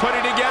Reigns putting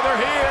together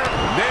here?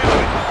 Nailed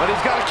it. But he's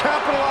got to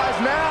capitalize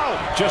now.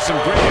 Just some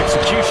great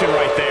execution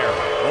right there.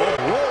 Oh,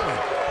 Roman.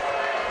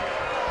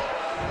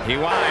 He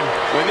won.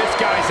 When this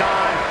guy's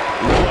on,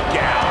 look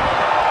out.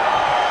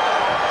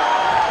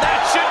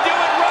 That should do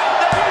it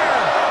right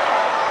there.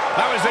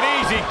 That was an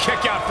easy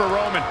kick out for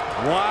Roman.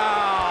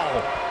 Wow.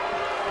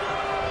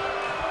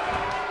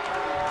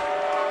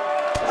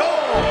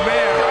 Oh,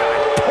 man.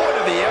 Point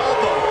of the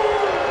elbow.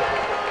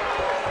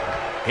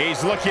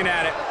 He's looking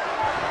at it.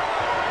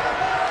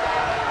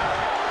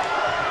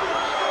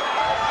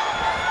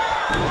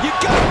 You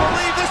gotta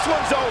believe this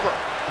one's over.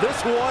 This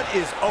one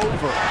is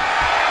over.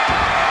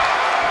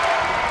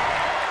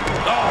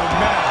 Oh,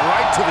 man,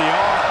 right to the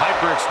arm.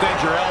 Hyperextend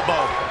your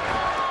elbow.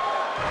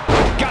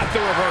 Got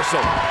the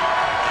reversal.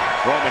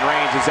 Roman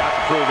Reigns is out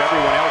to prove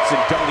everyone else in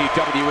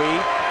WWE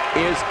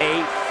is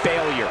a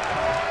failure.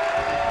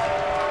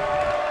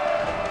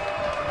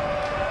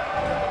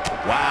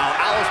 Wow,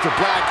 Aleister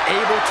Black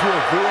able to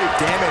avoid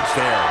damage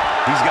there.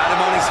 He's got him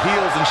on his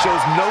heels and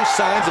shows no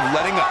signs of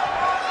letting up.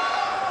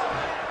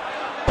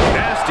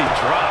 Nasty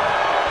drop.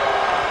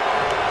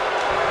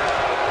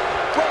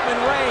 Roman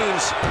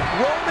Reigns.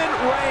 Roman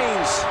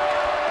Reigns.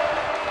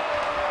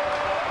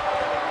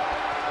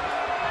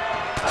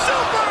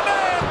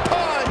 Superman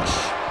punch.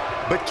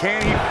 But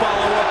can he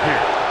follow up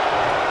here?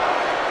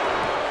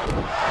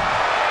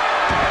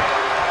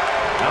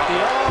 Out the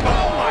arm.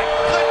 Oh, my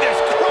goodness,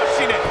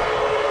 crushing it.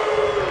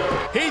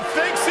 He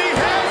thinks he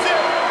has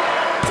it.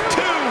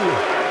 2.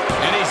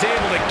 And he's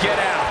able to get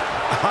out.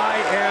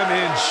 I am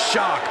in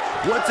shock.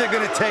 What's it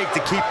going to take to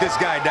keep this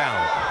guy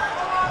down?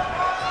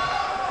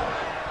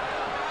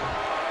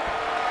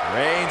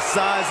 Reigns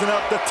sizing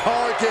up the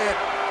target.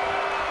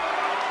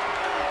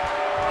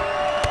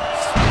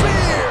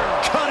 Spear!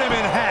 Cut him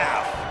in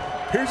half.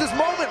 Here's his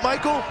moment,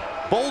 Michael.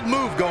 Bold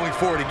move going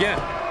for it again.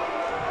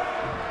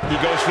 He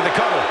goes for the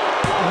cover.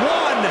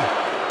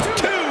 1,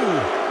 2.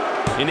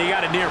 And he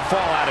got a near fall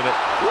out of it.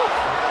 Woo.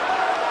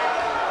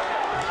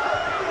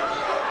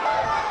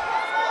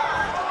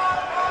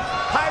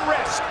 High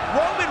risk.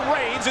 Roman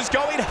Reigns is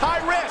going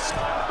high risk.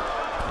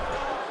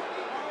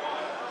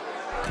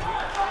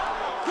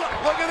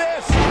 Look at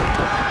this.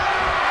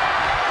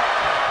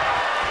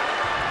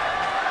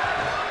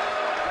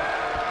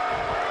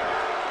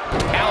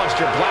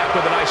 Aleister Black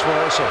with a nice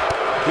reversal.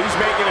 He's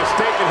making a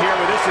statement here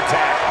with this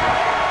attack.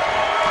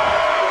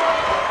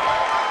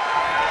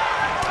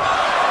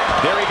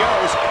 There he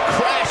goes,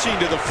 crashing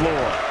to the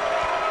floor.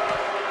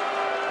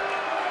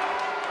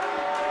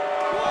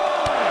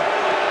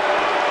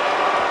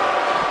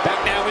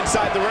 Back now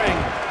inside the ring.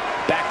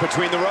 Back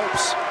between the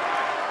ropes.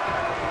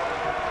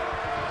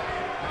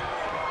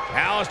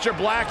 Aleister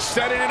Black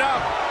setting it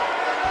up.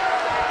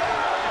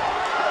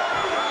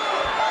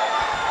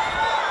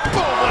 Boom,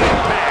 what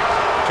impact.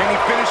 Can he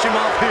finish him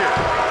off here?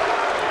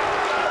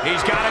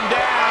 He's got him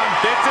down.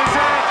 This is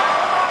it.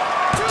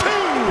 2.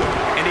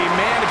 And he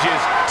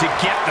manages to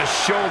get the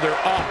shoulder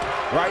up.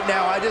 Right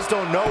now, I just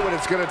don't know what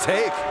it's going to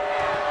take.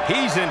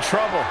 He's in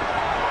trouble.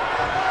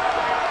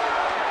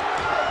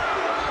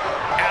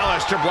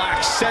 Aleister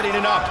Black setting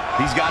it up.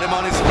 He's got him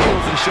on his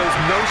heels and shows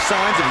no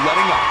signs of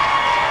letting up.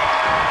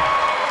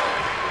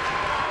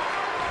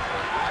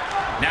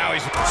 Now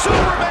he's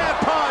Superman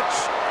punch!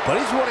 But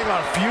he's running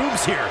on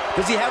fumes here.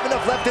 Does he have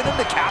enough left in him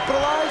to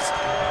capitalize?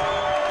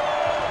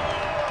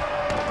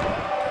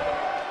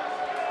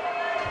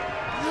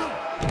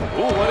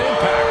 Ooh, what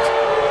impact.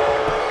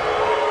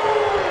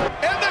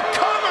 And the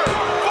cover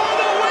for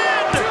the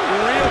win!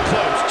 Real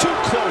close, too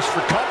close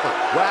for comfort.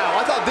 Wow,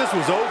 I thought this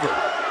was over.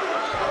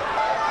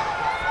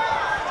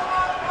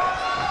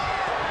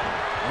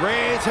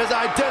 Reigns has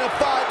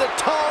identified the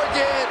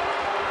target.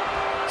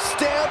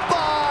 Stand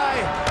by.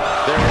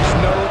 There is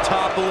no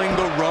toppling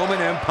the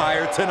Roman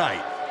Empire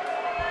tonight.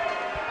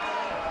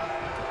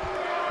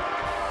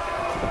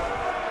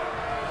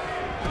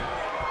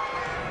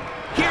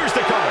 Here's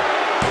the cover.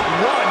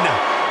 1,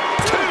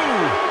 2,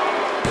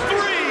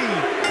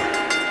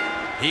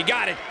 3. He He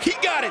got it. He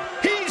got it.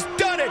 He's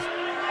done it.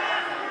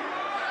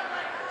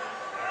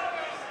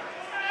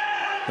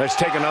 Let's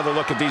take another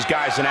look at these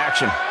guys in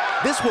action.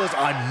 This was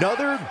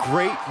another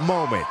great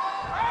moment.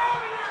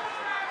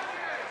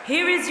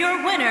 Here is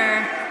your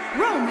winner,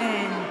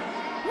 Roman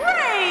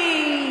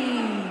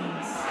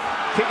Reigns.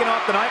 Kicking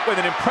off the night with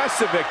an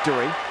impressive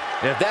victory.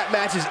 And if that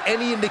match is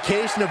any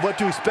indication of what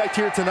to expect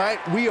here tonight,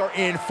 we are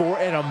in for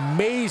an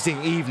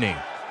amazing evening.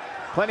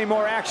 Plenty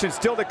more action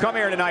still to come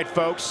here tonight,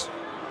 folks.